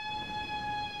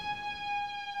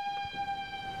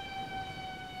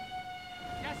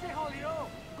 ¡Ya se jodió!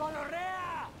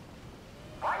 ¡Gonorrea!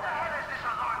 Why the hell is this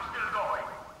alarm still going?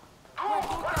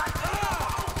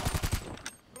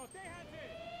 ¡Protéjanse!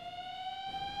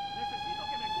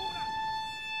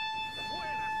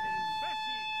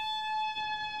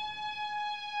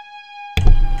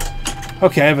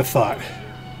 Okay, I have a thought.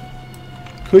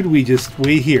 Could we just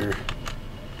wait here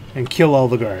and kill all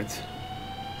the guards?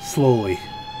 Slowly.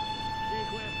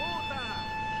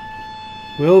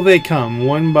 Will they come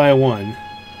one by one?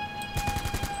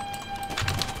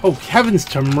 Oh, heavens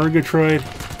to Murgatroyd.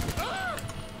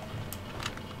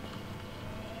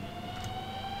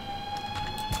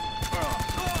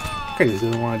 I just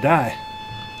didn't want to die.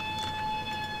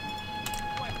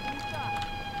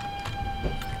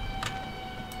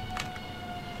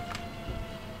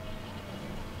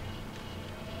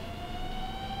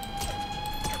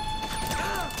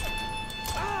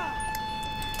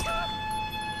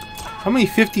 How many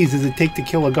 50s does it take to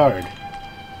kill a guard?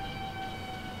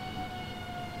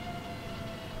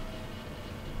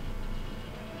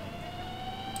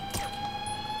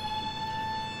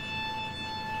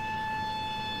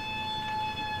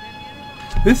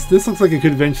 This looks like it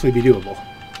could eventually be doable.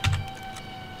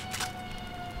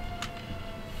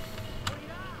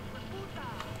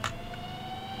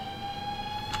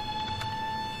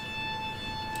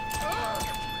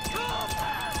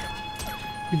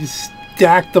 We just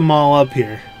stack them all up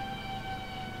here.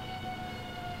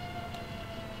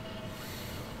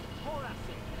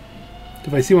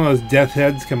 If I see one of those death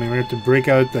heads coming, we're going to have to break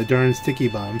out the darn sticky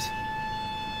bombs.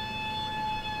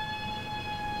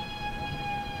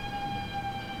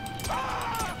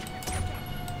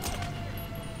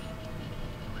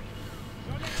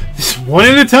 One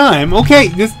at a time. Okay,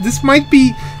 this might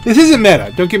be... This isn't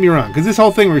meta, don't get me wrong. Because this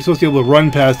whole thing, we're supposed to be able to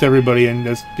run past everybody and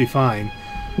just be fine.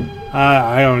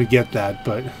 I don't get that,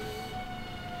 but...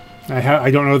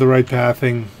 I don't know the right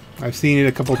pathing. I've seen it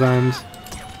a couple times.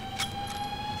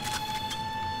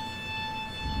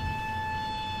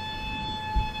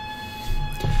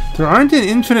 There aren't an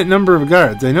infinite number of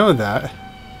guards, I know that.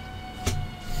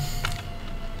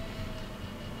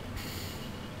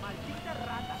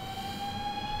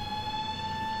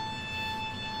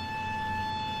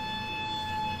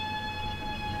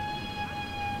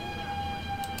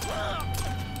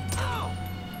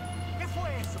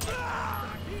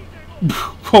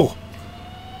 Oh.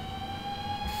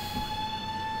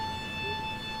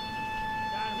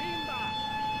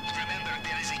 Remember,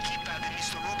 there is a keypad in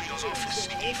Mr. Rubio's office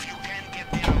if you can get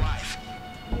there alive.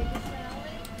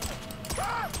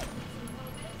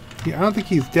 Yeah, I don't think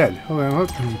he's dead. Hold on,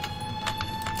 hold on.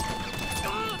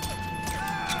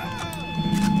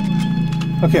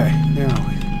 Okay,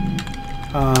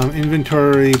 now.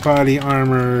 Inventory, body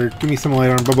armor, give me some light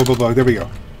armor, blah, blah, blah, blah. There we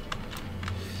go.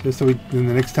 Just so we, then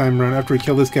the next time around, after we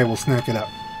kill this guy, we'll snack it up.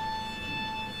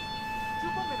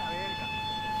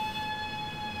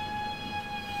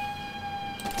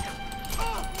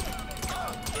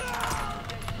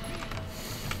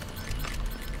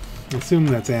 I assume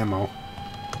that's ammo.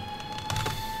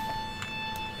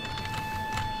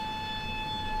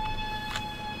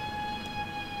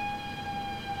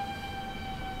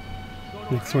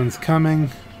 Next one's coming.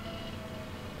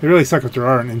 It really sucks if there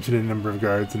are an infinite number of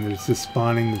guards and there's just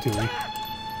spawning to me.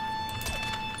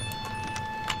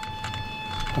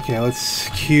 Okay, let's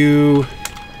queue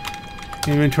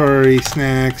inventory,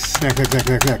 snacks, snack.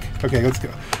 Okay, let's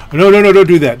go. Oh, no, don't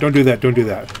do that. Don't do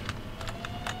that.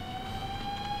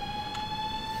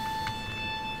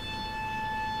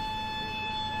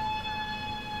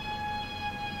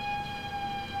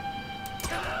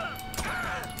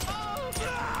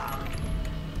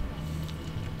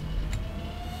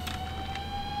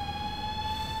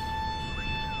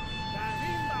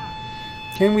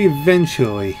 Can we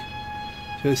eventually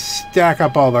just stack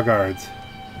up all the guards?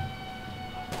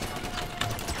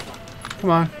 Come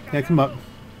on, yeah, come up.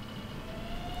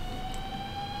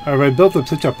 Alright, I built up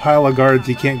such a pile of guards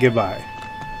you can't get by.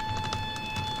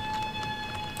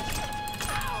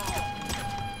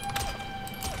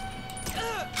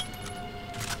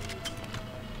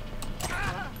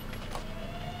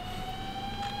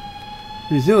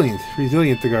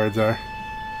 Resilient the guards are.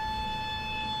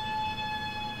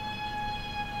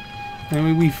 I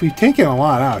mean, we've taken a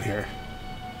lot out here.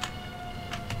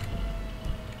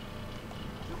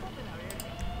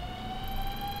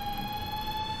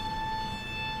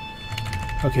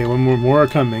 Okay, more are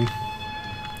coming.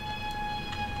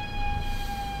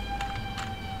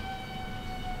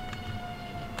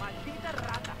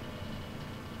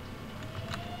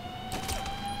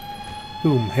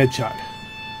 Boom, headshot.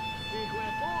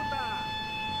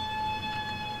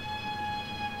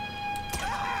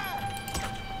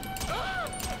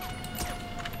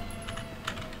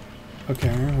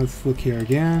 Okay, let's look here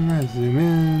again. Zoom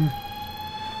in.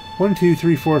 1, 2,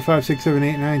 3, 4, 5, 6, 7,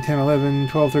 8, 9, 10, 11,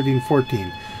 12, 13,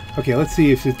 14. Okay, let's see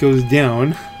if it goes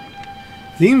down.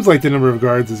 Seems like the number of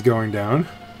guards is going down.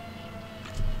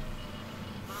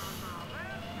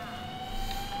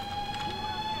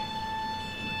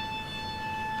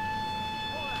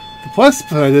 The plus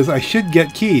side is I should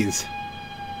get keys.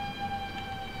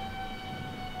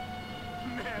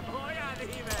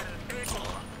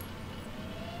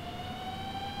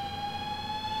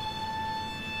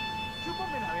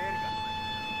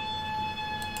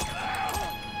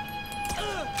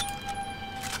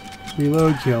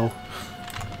 Reload kill.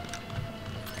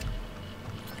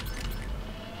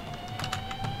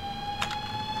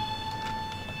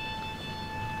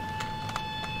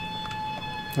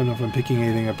 I don't know if I'm picking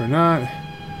anything up or not.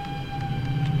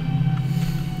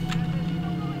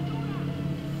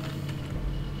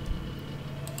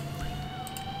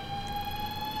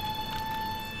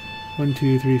 One,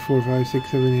 two, three, four, five, six,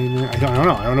 seven, eight, nine. I don't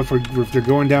know. I don't know if they're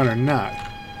going down or not.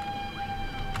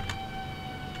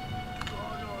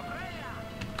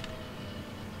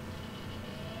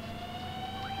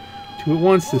 Two at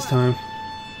once this time.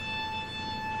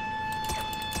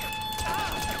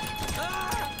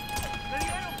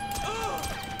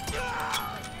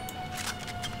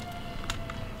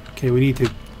 Okay, we need to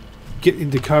get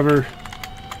into cover.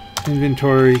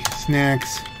 Inventory,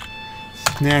 snacks,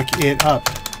 snack it up.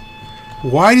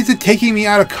 Why is it taking me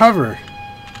out of cover?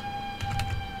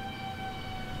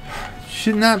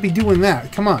 Should not be doing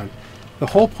that. Come on. The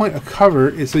whole point of cover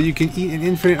is so you can eat an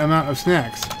infinite amount of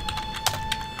snacks.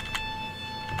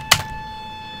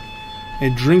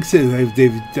 It drinks it.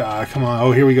 Come on.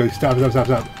 Oh, here we go. Stop.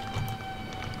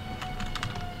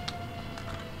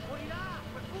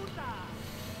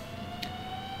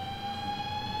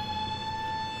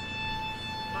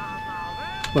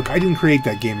 Look, I didn't create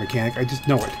that game mechanic. I just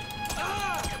know it.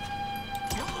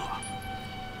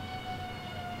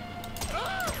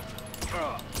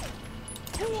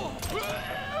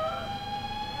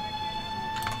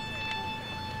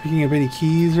 Picking up any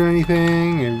keys or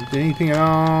anything? Or anything at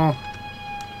all?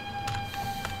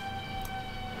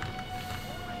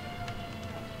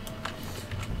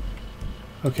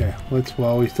 Okay,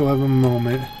 well, we still have a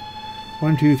moment.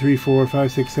 1, 2, 3, 4,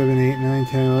 5, 6, 7, 8, 9,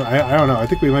 10. I don't know. I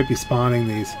think we might be spawning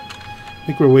these. I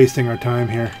think we're wasting our time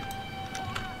here.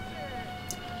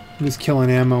 I'm just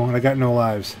killing ammo, and I got no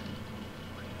lives.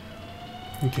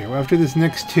 Okay, well, after this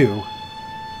next two...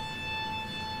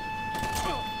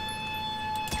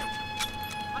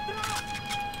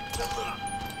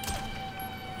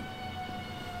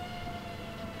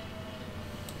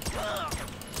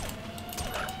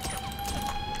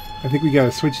 I think we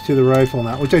gotta switch to the rifle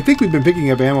now, which I think we've been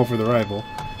picking up ammo for the rifle.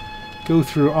 Go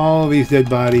through all these dead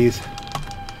bodies.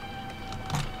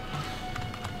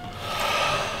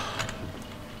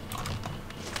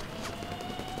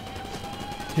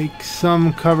 Take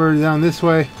some cover down this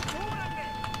way.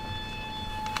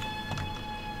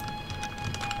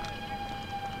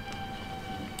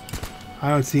 I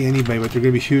don't see anybody, but they're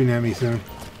gonna be shooting at me soon.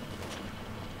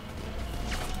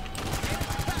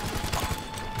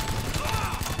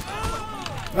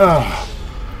 Ugh.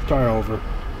 Start over.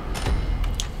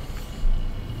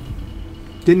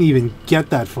 Didn't even get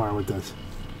that far with this.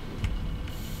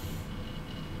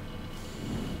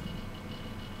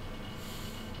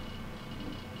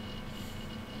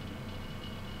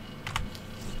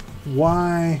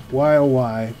 Why? Why, oh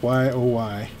why? Why, oh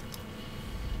why?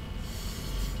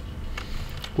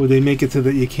 Would they make it so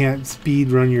that you can't speed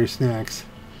run your snacks?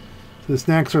 So the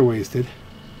snacks are wasted.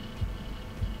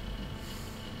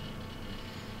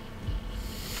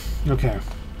 Okay.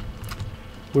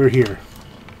 We're here.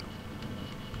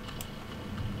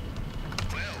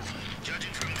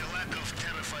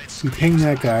 We ping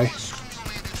that guy.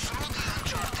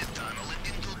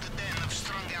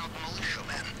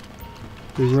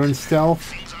 We run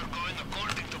stealth.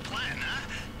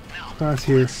 Across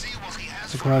here.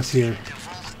 Across here.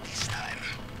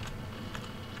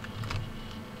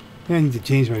 I need to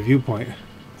change my viewpoint.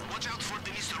 Watch out for the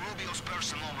Mr. Rubio's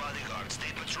personal bodyguards.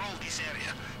 They patrol this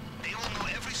area. They all know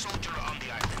every soldier on the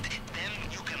island. Them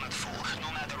you cannot fool,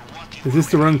 no matter what you... Is this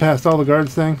the run past all the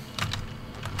guards thing?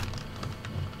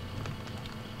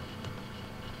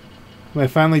 Am I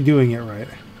finally doing it right?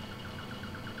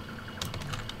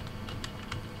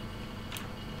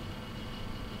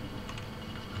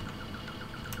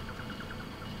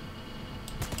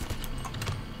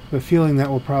 I have a feeling that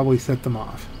will probably set them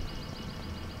off.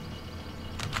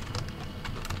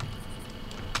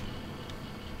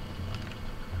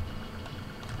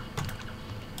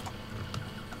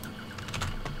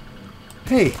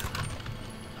 Hey,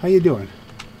 how you doing?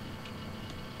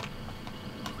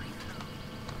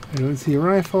 I don't see a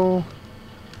rifle.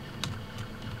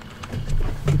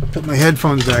 Put my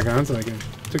headphones back on so I can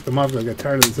take them off because I got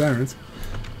tired of the sirens.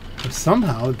 But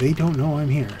somehow they don't know I'm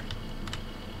here.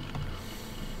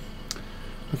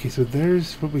 Okay, so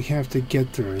there's what we have to get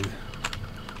through.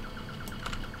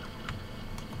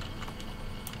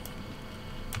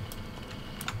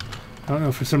 don't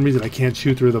know, for some reason I can't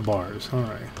shoot through the bars.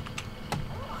 Alright.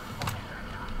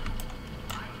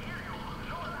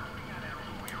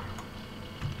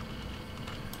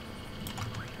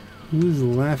 Who's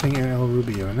laughing at El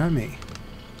Rubio? Not me.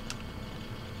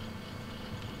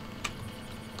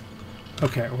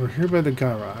 Okay, we're here by the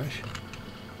garage.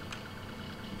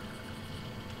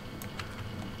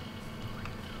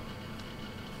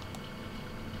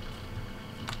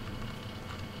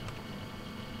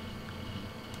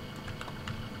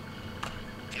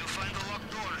 You'll find a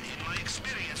locked door. In my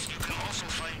experience, you can also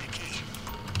find the key.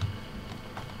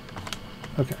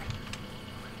 Okay.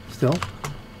 Still?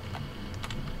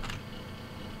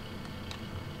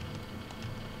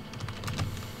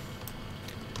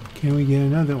 Can we get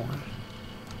another one?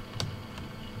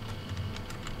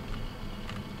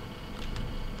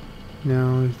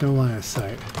 No, there's no line of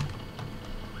sight.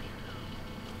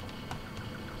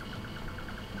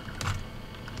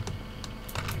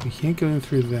 We can't go in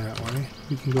through that way.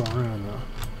 We can go around though.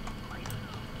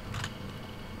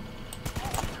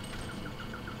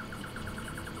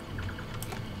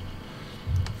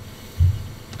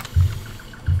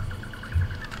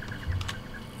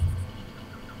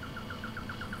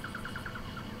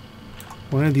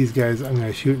 One of these guys I'm going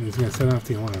to shoot and he's going to set off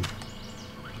the alarm.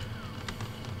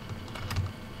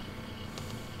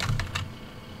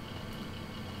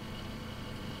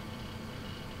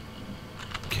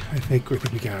 I think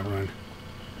we gotta run.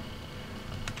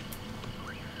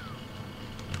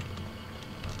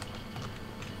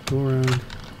 Go around.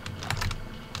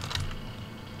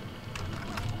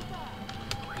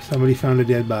 Somebody found a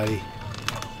dead body.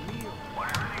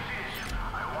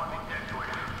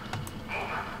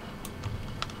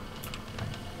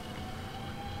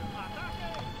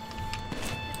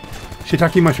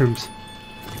 Shiitake mushrooms.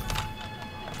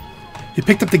 You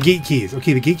picked up the gate keys.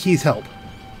 Okay, the gate keys help.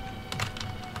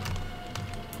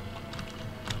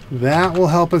 That will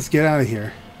help us get out of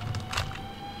here.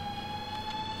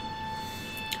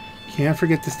 Can't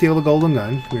forget to steal the golden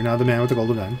gun. We're now the man with the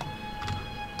golden gun.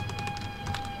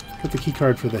 Got the key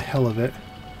card for the hell of it.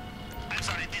 I'm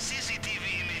sorry, the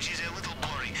CCTV image is a little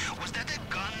blurry. Was that a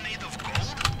gun made of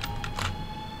gold?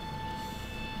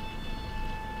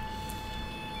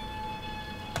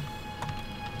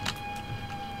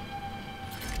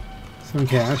 Some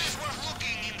cash. Worth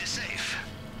looking in the safe.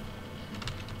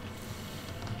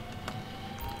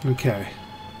 Okay.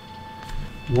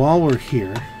 While we're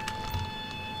here,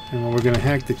 and while we're going to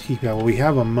hack the key pad, well, we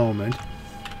have a moment.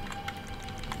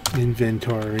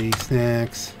 Inventory,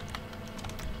 snacks.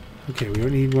 Okay, we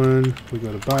don't need one. We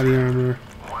go to body armor.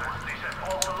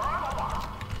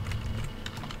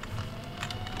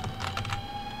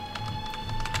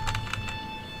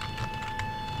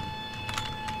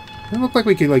 Doesn't look like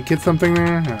we could like get something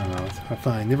there. I don't know. It's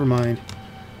fine. Never mind.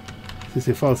 Is this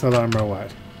a false alarm or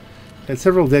what? Got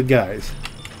several dead guys.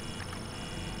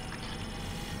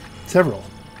 Several.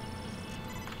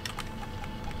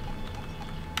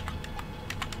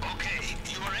 Okay,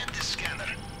 you are at the scanner.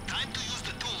 Time to use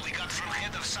the tool we got from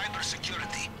head of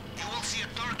cybersecurity. You will see a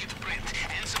target print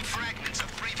and some fragments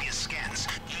of previous scans.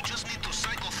 You just need to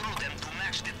cycle through them to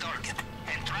match the target.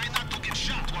 And try not to get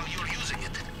shot while you're using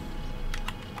it.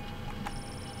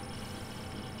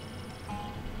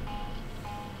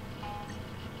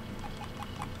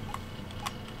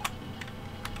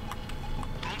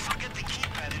 Don't forget the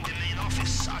keypad in the main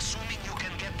office, assuming you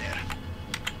can get there.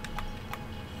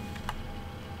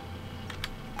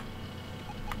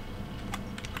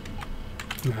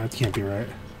 No, that can't be right.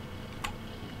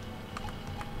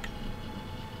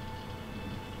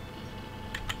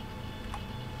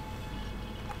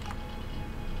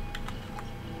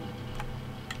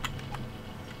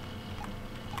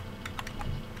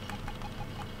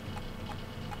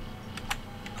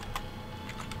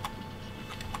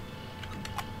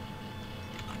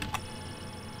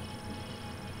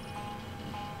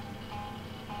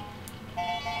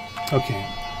 Okay.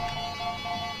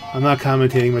 I'm not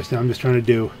commentating much now. I'm just trying to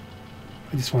do.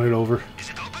 I just want it over. Is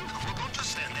it open? Well, don't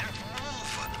just stand there.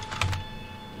 Move.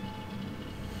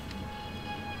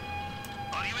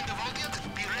 Are you in the vault yet?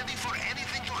 Be ready for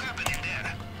anything to happen in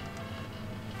there.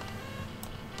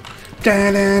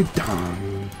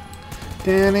 Da-da-dum.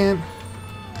 Da-da.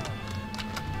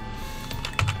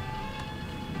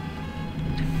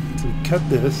 So we cut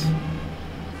this.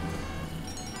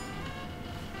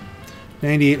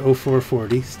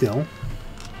 980440 still.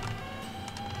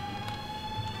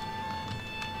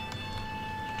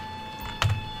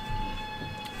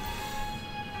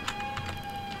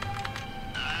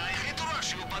 I hate to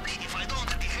rush you, but if I don't,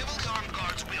 the heavily armed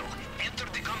guards will. Enter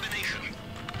the combination.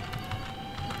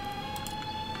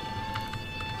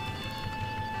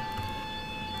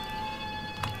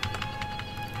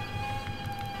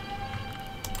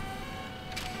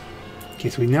 Okay,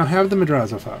 so we now have the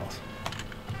Madrazo files.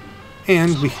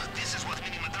 And we... This is what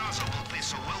Mini Madrazo will pay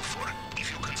so well for,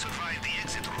 if you can survive the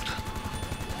exit route.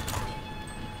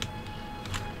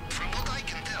 From what I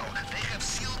can tell, they have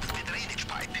sealed the drainage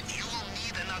pipe. You will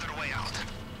need another way out.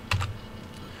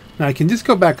 Now I can just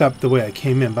go back up the way I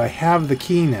came in, but I have the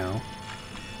key now.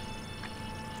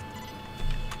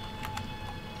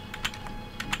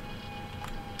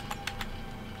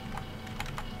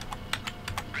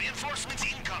 Reinforcements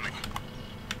incoming.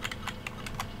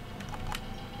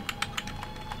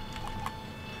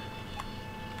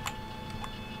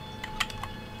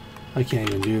 I can't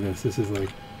even do this. This is like...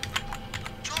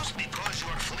 Just because you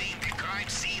are fleeing the crime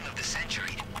scene of the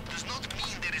century does not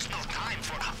mean there is no time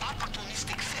for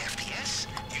opportunistic theft, yes?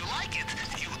 You like it,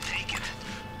 you take it.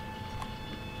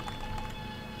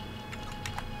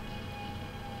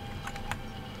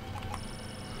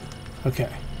 Okay.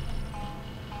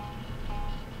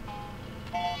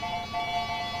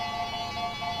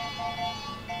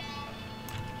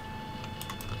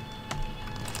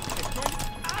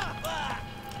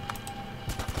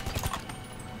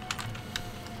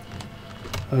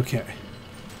 Okay.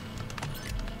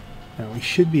 Now we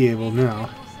should be able now.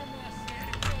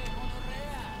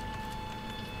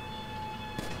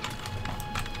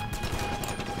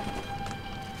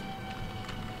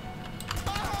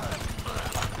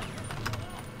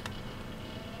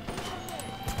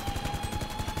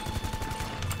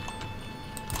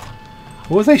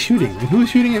 What was I shooting? Who was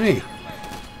shooting at me?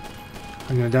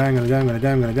 I'm gonna die, I'm gonna die, I'm gonna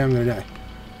die, I'm gonna die, I'm gonna die.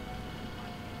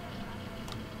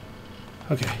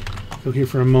 Okay. Go here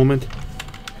for a moment.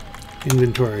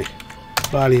 Inventory.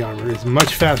 Body armor is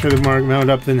much faster to mount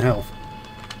up than health.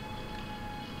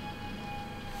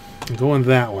 I'm going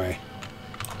that way.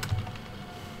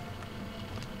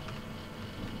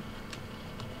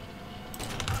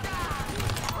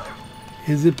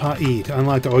 Is it eat?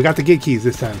 Unlocked. Oh, I got the gate keys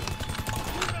this time.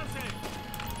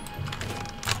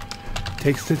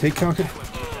 Takes to take conquer.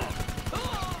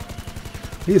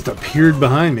 He just appeared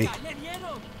behind me.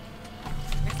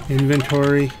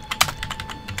 Inventory.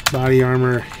 Body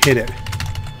armor. Hit it.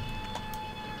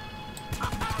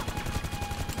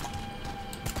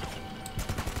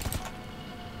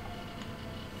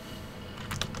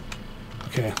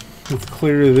 Okay. Let's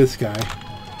clear this guy.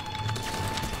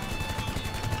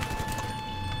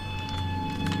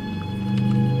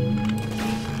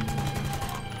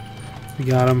 We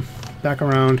got him. Back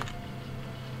around.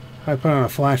 I put on a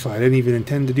flashlight. I didn't even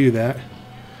intend to do that.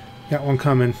 Got one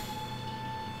coming.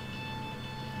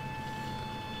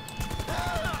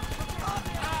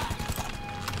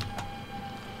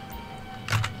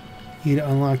 Need to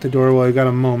unlock the door while I got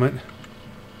a moment.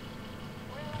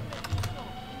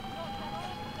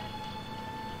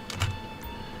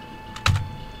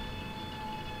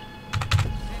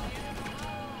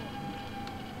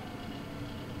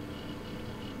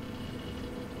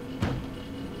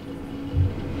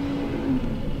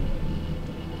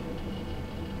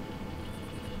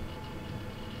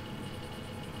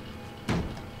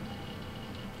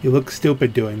 You look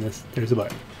stupid doing this. There's a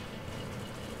button.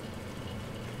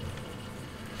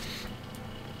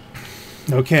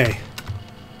 Okay.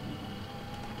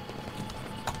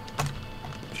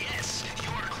 Yes, you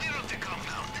are clear of the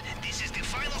compound. This is the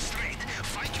final straight.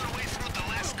 Fight your way through the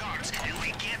last guards and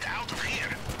we get out of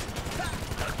here.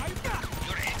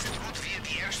 Your exit route via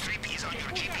the airstrip is on your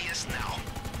GPS now.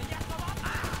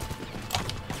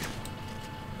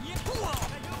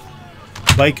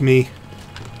 Like me.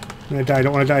 I'm gonna die. I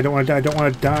don't want to die. I don't want to die. I don't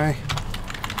want to die.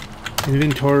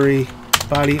 Inventory.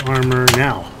 Body armor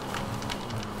now.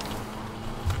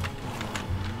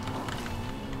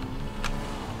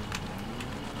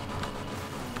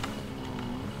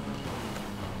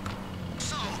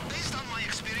 So, based on my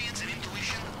experience and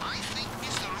intuition, I think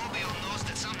Mr. Rubio knows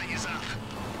that something is up.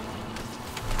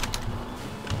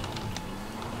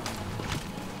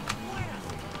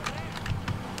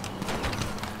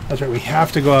 That's right. We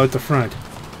have to go out the front.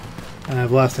 And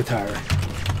I've lost a tire.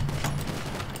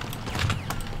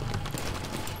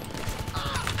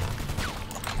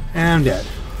 And I'm dead.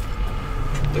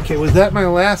 Okay, was that my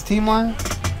last team line?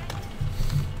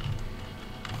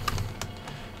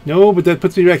 No, but that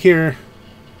puts me back here.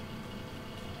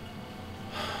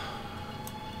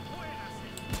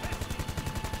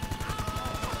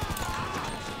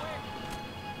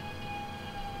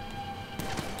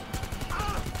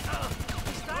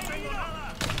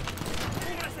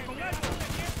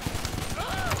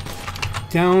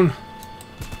 Down.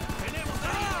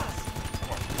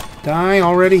 Die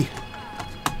already.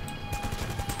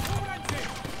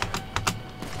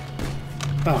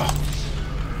 Oh.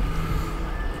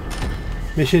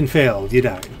 Mission failed. You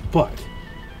died. But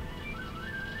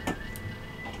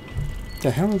The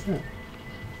hell is that?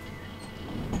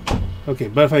 Okay,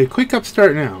 but if I quick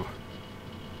upstart now,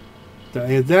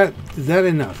 is that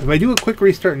enough? If I do a quick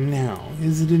restart now,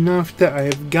 is it enough that I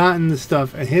have gotten the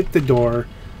stuff and hit the door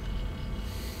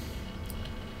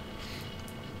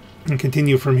and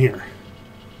continue from here?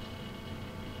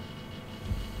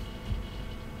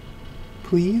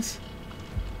 Please?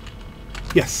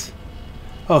 Yes.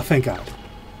 Oh, thank God.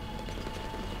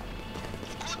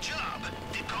 Good job.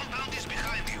 The compound is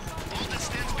behind you. All that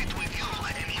stands between you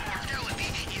and immortality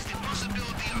is the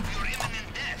possibility of your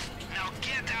imminent death. Now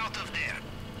get out of there.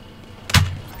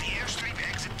 The airstrip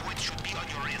exit point should be on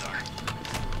your radar.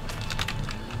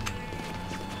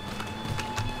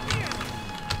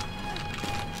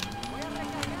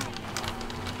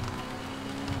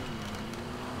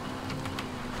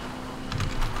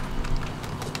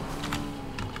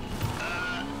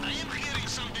 I am hearing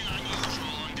something unusual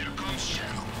on their comms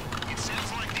channel. It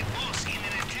sounds like the boss in an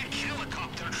attack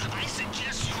helicopter. I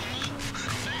suggest you move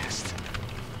fast.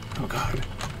 Oh God.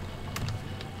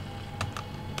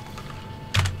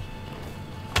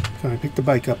 Come on, pick the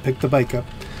bike up, pick the bike up.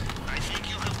 I think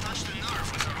you have touched a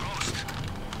nerve with our host.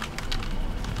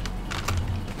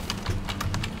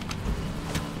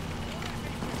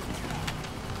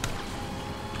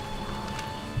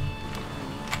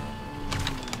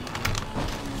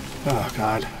 Oh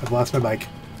God, I've lost my bike.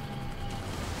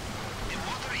 The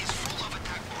water is full of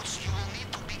attack boats. You will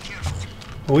need to be careful.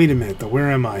 Oh, wait a minute, though.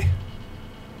 Where am I?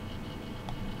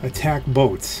 Attack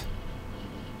boats.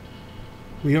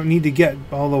 We don't need to get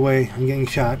all the way. I'm getting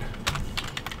shot.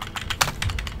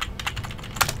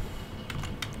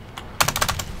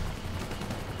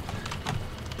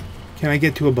 Can I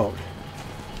get to a boat?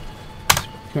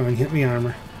 Come on, hit me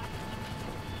armor.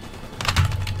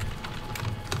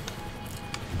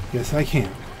 Yes, I can.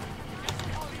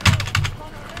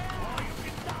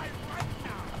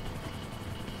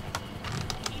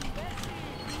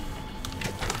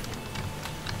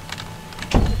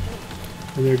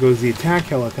 And there goes the attack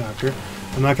helicopter.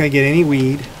 I'm not going to get any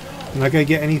weed. I'm not going to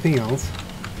get anything else.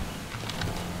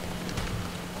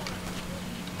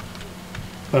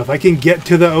 But if I can get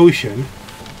to the ocean...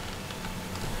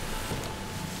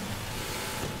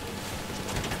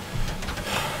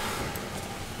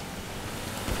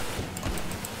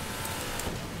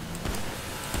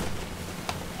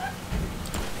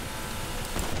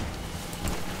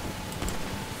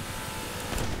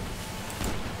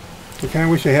 I kind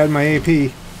of wish I had my AP.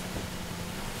 Looks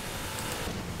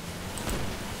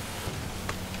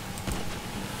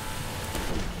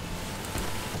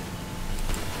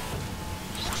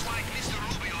like Mr.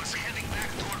 Rubio is heading back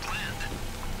toward land.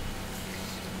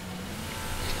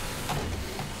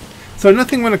 So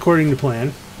nothing went according to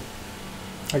plan.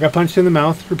 I got punched in the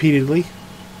mouth repeatedly.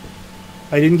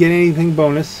 I didn't get anything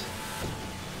bonus.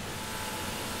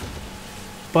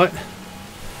 But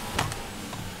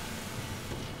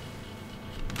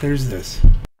there's this.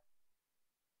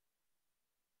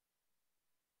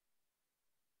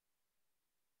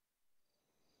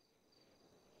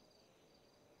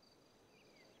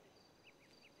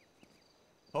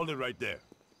 Hold it right there.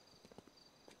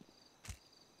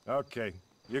 Okay,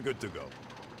 you're good to go.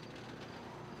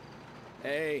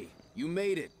 Hey, you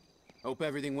made it. Hope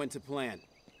everything went to plan.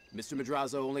 Mr.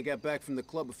 Madrazo only got back from the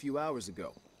club a few hours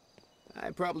ago.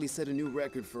 I probably set a new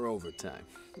record for overtime.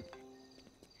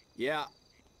 Yeah,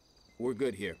 we're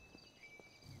good here.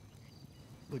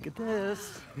 Look at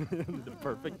this. The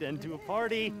perfect end to a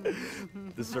party.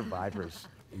 The survivors.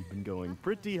 We've been going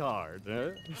pretty hard,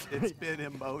 huh? It's been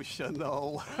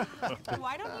emotional.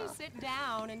 Why don't you sit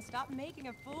down and stop making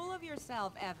a fool of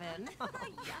yourself, Evan?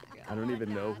 I don't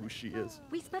even know who she is.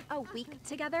 We spent a week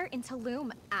together in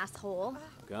Tulum, asshole.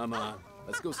 Come on,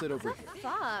 let's go sit over here.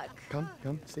 Fuck.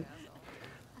 Come, sit.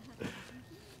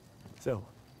 So,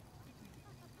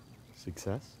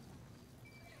 success?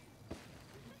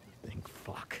 Thank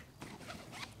fuck.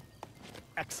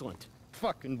 Excellent.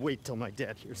 Fucking wait till my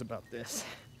dad hears about this.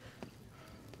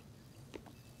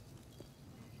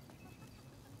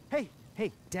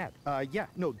 Hey, Dad. Yeah,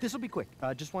 no, this'll be quick.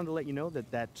 Just wanted to let you know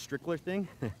that that Strickler thing,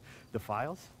 the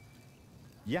files,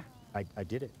 yeah, I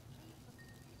did it.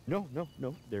 No,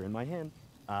 they're in my hand.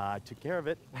 I took care of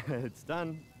it. It's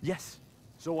done. Yes.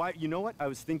 So you know what? I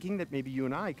was thinking that maybe you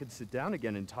and I could sit down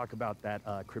again and talk about that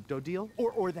crypto deal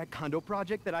or that condo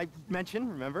project that I mentioned,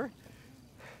 remember?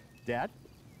 Dad?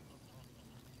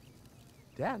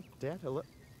 Dad, hello?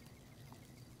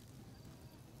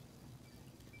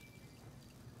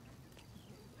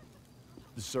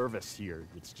 The service here,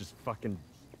 it's just fucking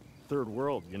third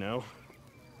world, you know?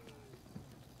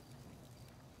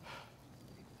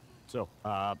 So,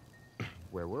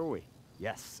 where were we?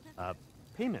 Yes,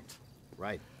 payment.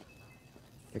 Right.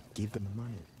 Here, give them the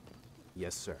money.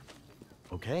 Yes, sir.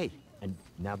 Okay, and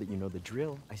now that you know the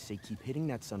drill, I say keep hitting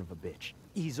that son of a bitch.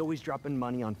 He's always dropping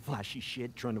money on flashy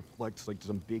shit, trying to flex like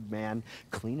some big man.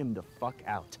 Clean him the fuck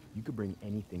out. You could bring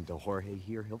anything to Jorge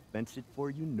here. He'll fence it for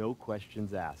you, no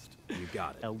questions asked. You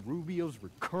got it. El Rubio's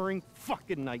recurring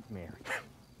fucking nightmare.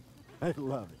 I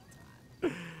love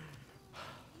it.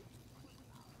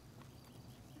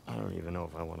 I don't even know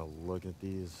if I want to look at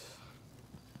these.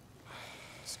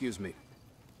 Excuse me.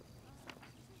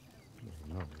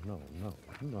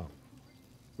 No.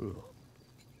 Ugh.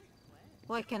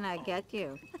 What can I get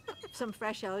you? Some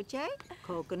fresh OJ?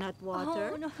 Coconut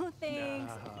water? Oh, no,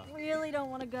 thanks. Really don't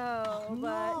want to go, but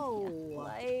No.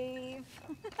 life.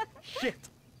 Shit!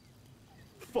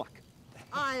 Fuck.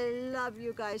 I love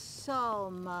you guys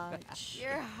so much.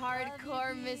 You're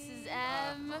hardcore, Mrs.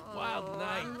 M. Wild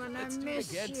night. I'm gonna Let's do it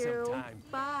miss again you. sometime.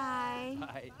 Bye.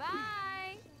 Bye.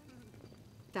 Bye.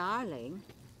 Darling,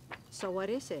 so what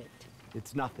is it?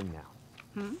 It's nothing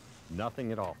now. Hmm?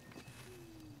 Nothing at all.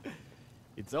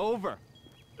 It's over.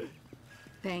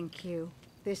 Thank you.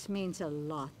 This means a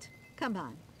lot. Come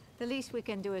on. The least we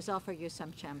can do is offer you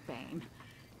some champagne.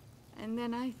 And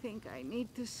then I think I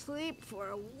need to sleep for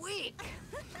a week.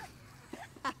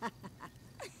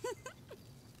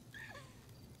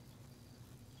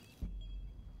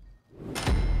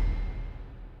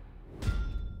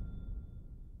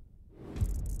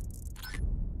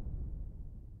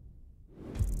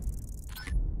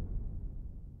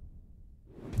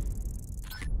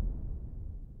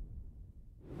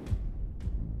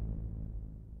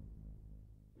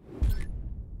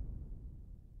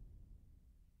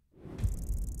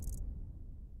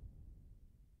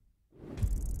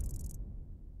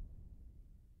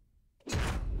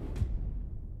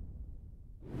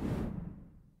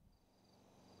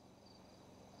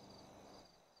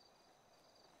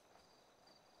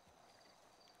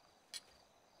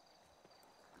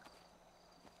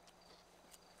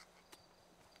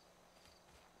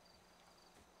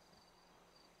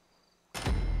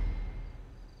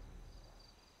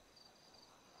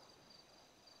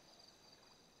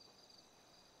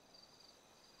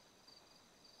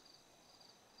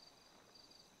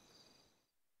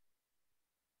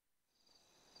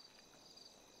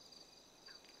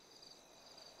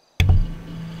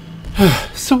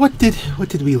 So what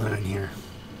did we learn here?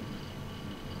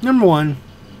 Number one,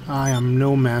 I am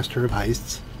no master of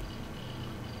heists.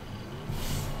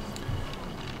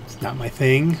 It's not my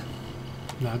thing.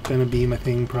 Not gonna be my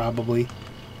thing, probably.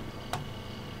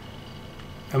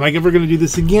 Am I ever gonna do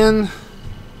this again?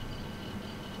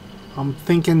 I'm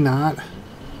thinking not.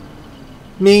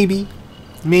 Maybe.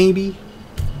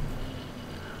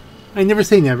 I never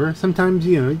say never. Sometimes,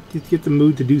 you know, you get the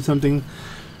mood to do something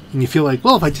and you feel like,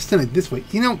 well, if I just done it this way,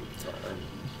 you know.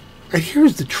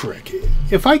 Here's the trick.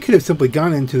 If I could have simply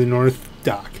gone into the North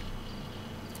Dock,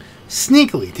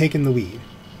 sneakily taken the weed,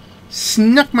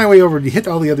 snuck my way over to hit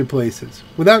all the other places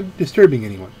without disturbing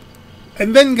anyone,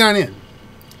 and then gone in,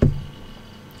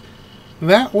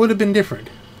 that would have been different.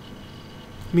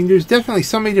 I mean, there's definitely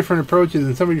so many different approaches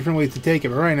and so many different ways to take it,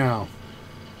 but right now,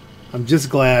 I'm just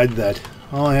glad that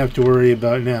all I have to worry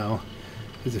about now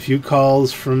is a few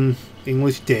calls from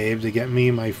English Dave to get me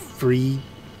my free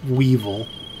Weevil.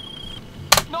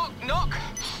 Knock, knock.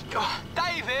 Oh,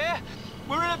 Dave here.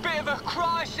 We're in a bit of a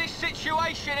crisis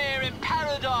situation here in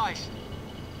paradise.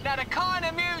 Now, the kind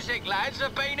of music lads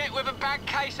have been hit with a bad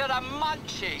case of the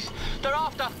munchies. They're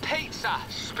after pizza,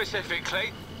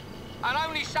 specifically. And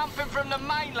only something from the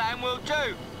mainland will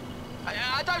do.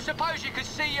 I don't suppose you could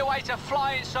see your way to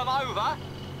flying some over?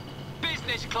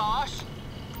 Business class?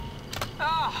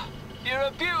 Ah, you're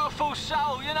a beautiful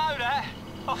soul, you know that.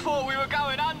 I thought we were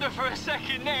going under for a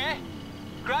second there.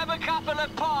 Grab a couple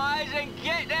of pies and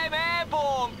get them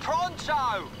airborne,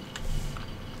 pronto!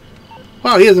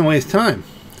 Wow, he doesn't waste time.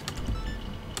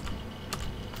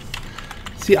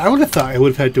 See, I would have thought I would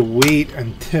have had to wait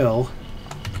until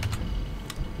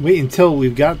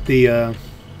we've got the, I'm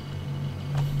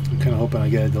kind of hoping I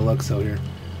get a Deluxo here.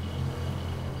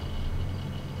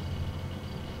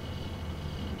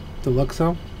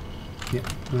 Deluxo? Yeah,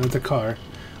 that's a car.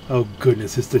 Oh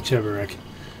goodness, it's the Cheverek.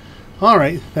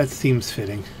 Alright, that seems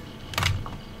fitting.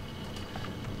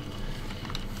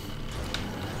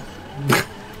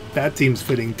 That seems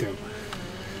fitting too.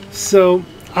 So,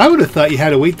 I would have thought you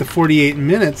had to wait the 48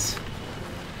 minutes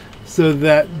so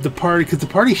that the party, because the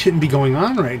party shouldn't be going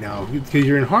on right now, because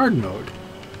you're in hard mode.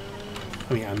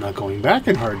 I mean, I'm not going back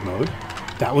in hard mode.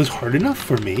 That was hard enough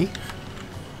for me.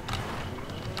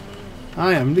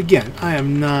 I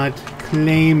am not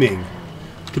claiming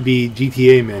to be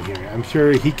GTA man here. I'm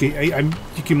sure he can.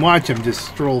 You can watch him just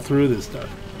stroll through this stuff.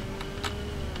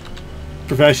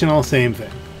 Professional, same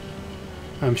thing.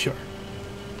 I'm sure.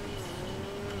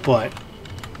 But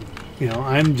you know,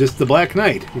 I'm just the Black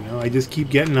Knight. You know, I just keep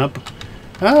getting up.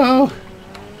 Oh,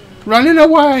 running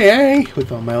away, eh?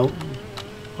 With all my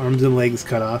arms and legs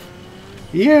cut off.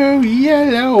 You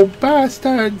yellow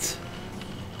bastards!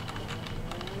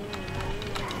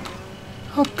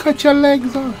 I'll cut your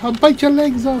legs off. I'll bite your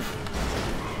legs off.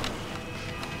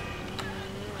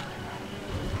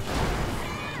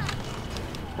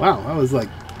 Wow, that was like,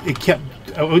 it kept,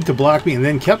 I went to block me and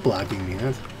then kept blocking me.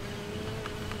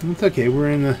 That's okay, we're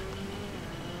in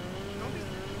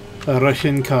a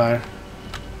Russian car.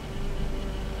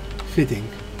 Fitting.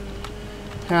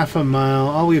 Half a mile.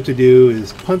 All we have to do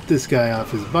is punt this guy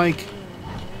off his bike.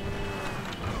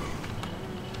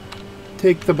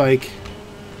 Take the bike.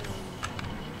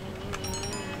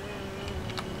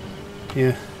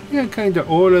 Yeah, you kind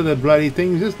of order the bloody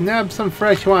things. Just nab some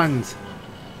fresh ones.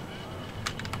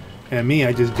 And me,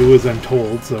 I just do as I'm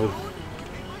told, so.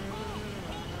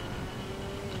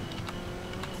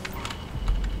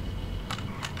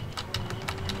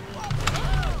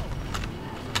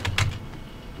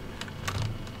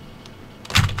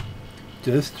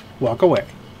 Just walk away.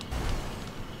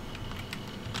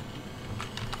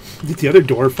 Did the other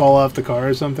door fall off the car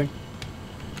or something?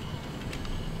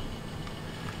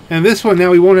 And this one, now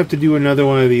we won't have to do another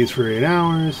one of these for 8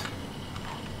 hours.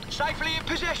 Safely in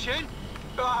possession?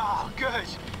 Oh, good.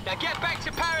 Now get back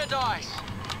to paradise.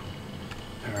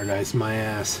 Paradise, my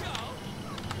ass.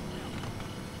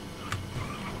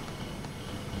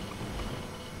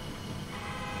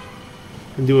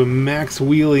 I'm doing max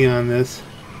wheelie on this.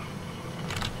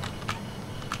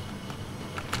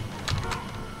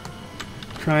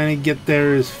 Trying to get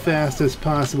there as fast as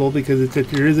possible because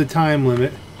there is a time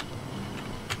limit.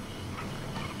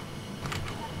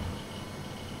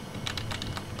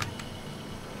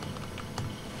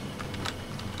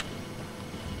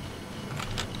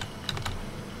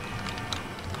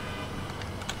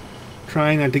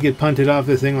 Trying not to get punted off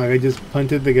this thing like I just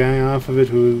punted the guy off of it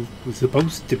who was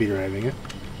supposed to be driving it.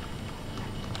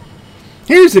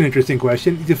 Here's an interesting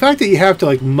question. The fact that you have to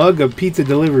like mug a pizza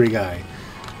delivery guy.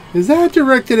 Is that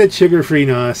directed at sugar-free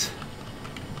Nos?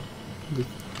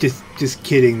 Just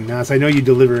kidding, Nos. I know you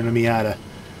deliver in a Miata.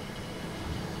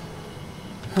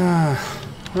 Ah,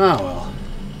 well.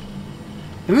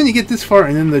 And then you get this far,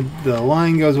 and then the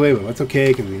line goes away. Well, that's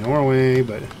okay, because we know our way,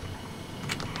 but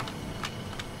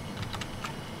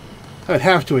I would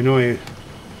have to annoy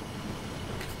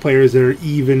players that are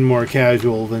even more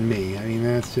casual than me. I mean,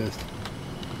 that's just...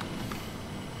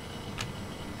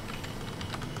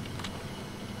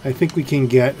 I think we can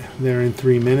get there in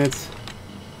 3 minutes.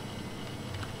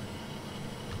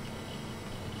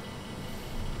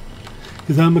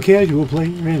 Because I'm a casual player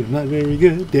and I'm not very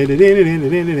good.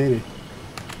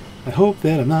 I hope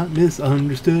that I'm not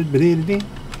misunderstood. Ding,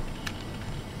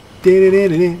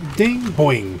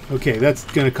 boing. Okay, that's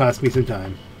gonna cost me some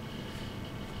time.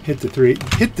 Hit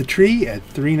the tree at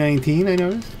 3:19. I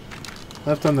noticed.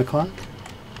 Left on the clock.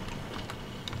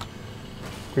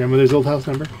 Grandmother's old house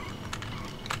number.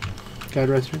 God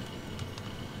rest her.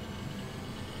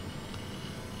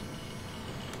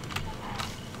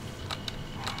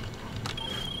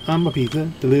 I'm a pizza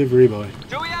delivery boy.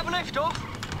 Do we have liftoff?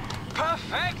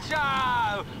 Perfecto!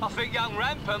 I think young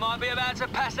Ramper might be about to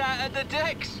pass out at the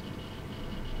decks.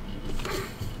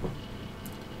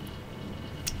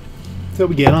 So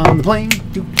we get on the plane,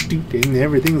 and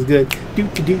everything's good.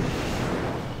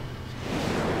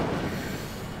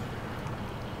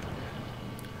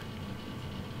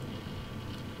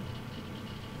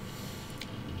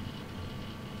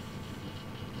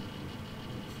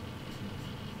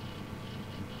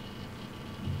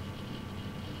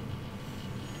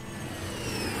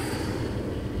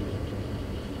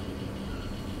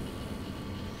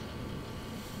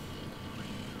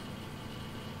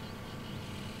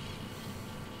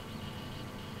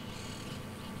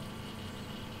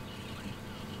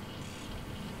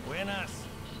 Buenas.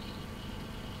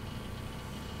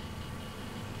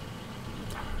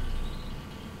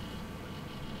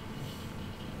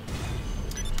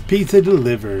 Pizza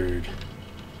delivered.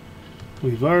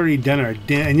 We've already done our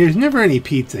and there's never any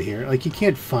pizza here. Like, you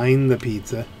can't find the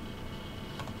pizza.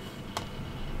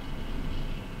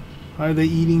 Are they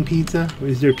eating pizza? Or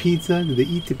is there pizza? Do they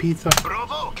eat the pizza?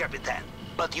 Bravo, Capitan.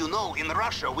 But you know, in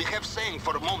Russia, we have saying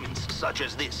for moments such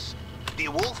as this. The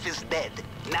wolf is dead.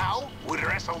 Now, we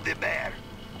wrestle the bear.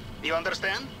 You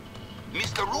understand?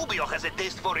 Mr. Rubio has a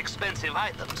taste for expensive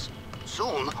items.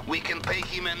 Soon, we can pay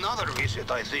him another visit,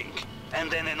 I think.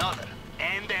 And then another.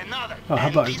 And another. Oh, how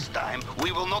and about this time,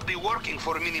 we will not be working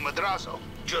for Mini Madrazo.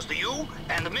 Just you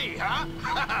and me, huh?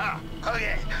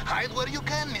 Okay, hide where you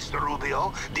can, Mr.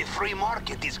 Rubio. The free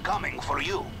market is coming for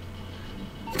you.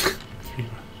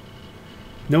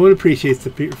 No one appreciates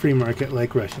the free market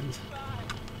like Russians.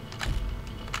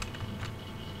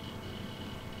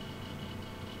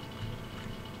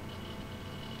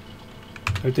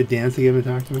 I have to dance to get him to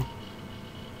talk to me?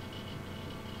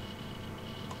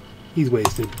 He's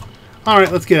wasted.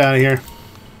 Alright, let's get out of here.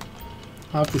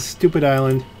 Off this stupid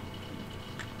island.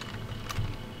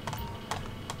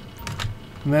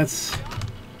 And that's...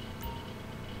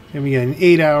 And we got in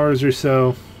 8 hours or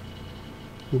so.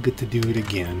 We'll get to do it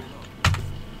again.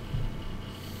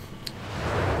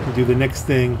 We'll do the next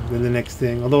thing, then the next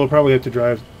thing. Although we'll probably have to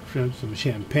drive some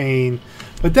champagne.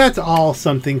 But that's all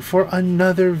something for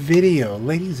another video.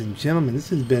 Ladies and gentlemen, this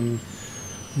has been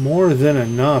more than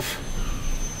enough.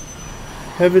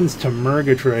 Heavens to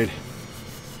Murgatroyd.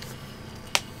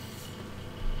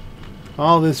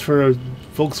 All this for a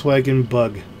Volkswagen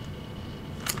Bug.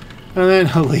 And then,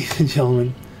 ladies and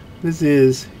gentlemen, this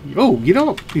is... Oh, you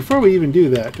know, before we even do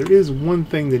that, there is one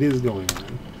thing that is going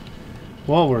on.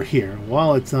 While we're here,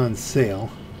 while it's on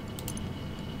sale,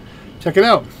 check it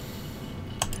out.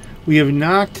 We have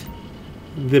knocked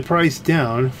the price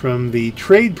down from the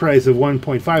trade price of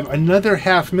 1.5, another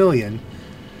 $500,000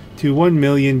 to 1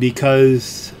 million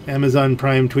because Amazon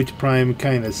Prime, Twitch Prime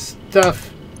kind of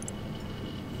stuff.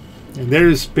 And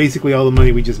there's basically all the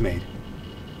money we just made.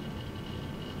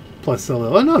 Plus a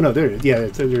little. Oh no, there it is. Yeah,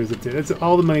 it's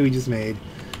all the money we just made,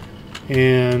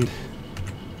 and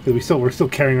we're still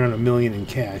carrying around $1 million in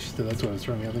cash. So that's what I was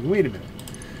throwing out. Like, wait a minute.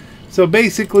 So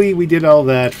basically, we did all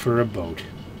that for a boat.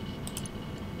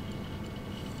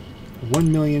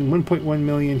 1 million, 1.1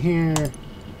 million here.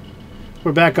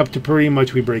 We're back up to pretty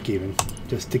much we break even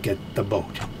just to get the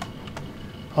boat.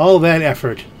 All that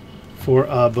effort for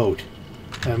a boat.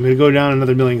 And I'm gonna go down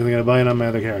another $1 million because I'm gonna buy it on my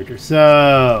other character.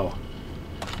 So.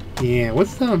 Yeah,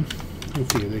 what's the...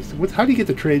 Let's see. How do you get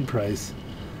the trade price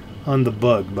on the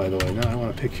Bug, by the way? No, I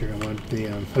want a picture. I want the...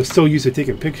 I was so used to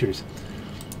taking pictures.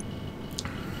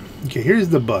 Okay, here's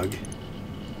the Bug.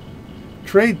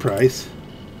 Trade price.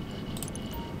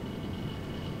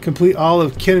 Complete all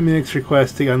of Kinematic's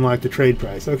requests to unlock the trade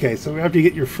price. Okay, so after you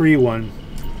get your free one...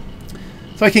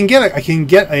 So I can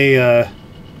get a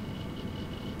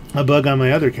Bug on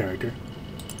my other character.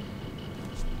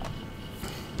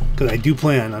 Because I do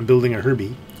plan on building a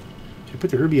Herbie. Should I put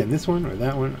the Herbie on this one or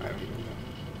that one? I don't even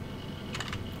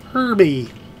know. Herbie!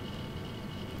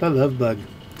 I love Bug.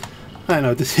 I don't know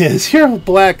what this is. You're a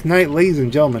Black Knight, ladies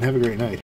and gentlemen. Have a great night.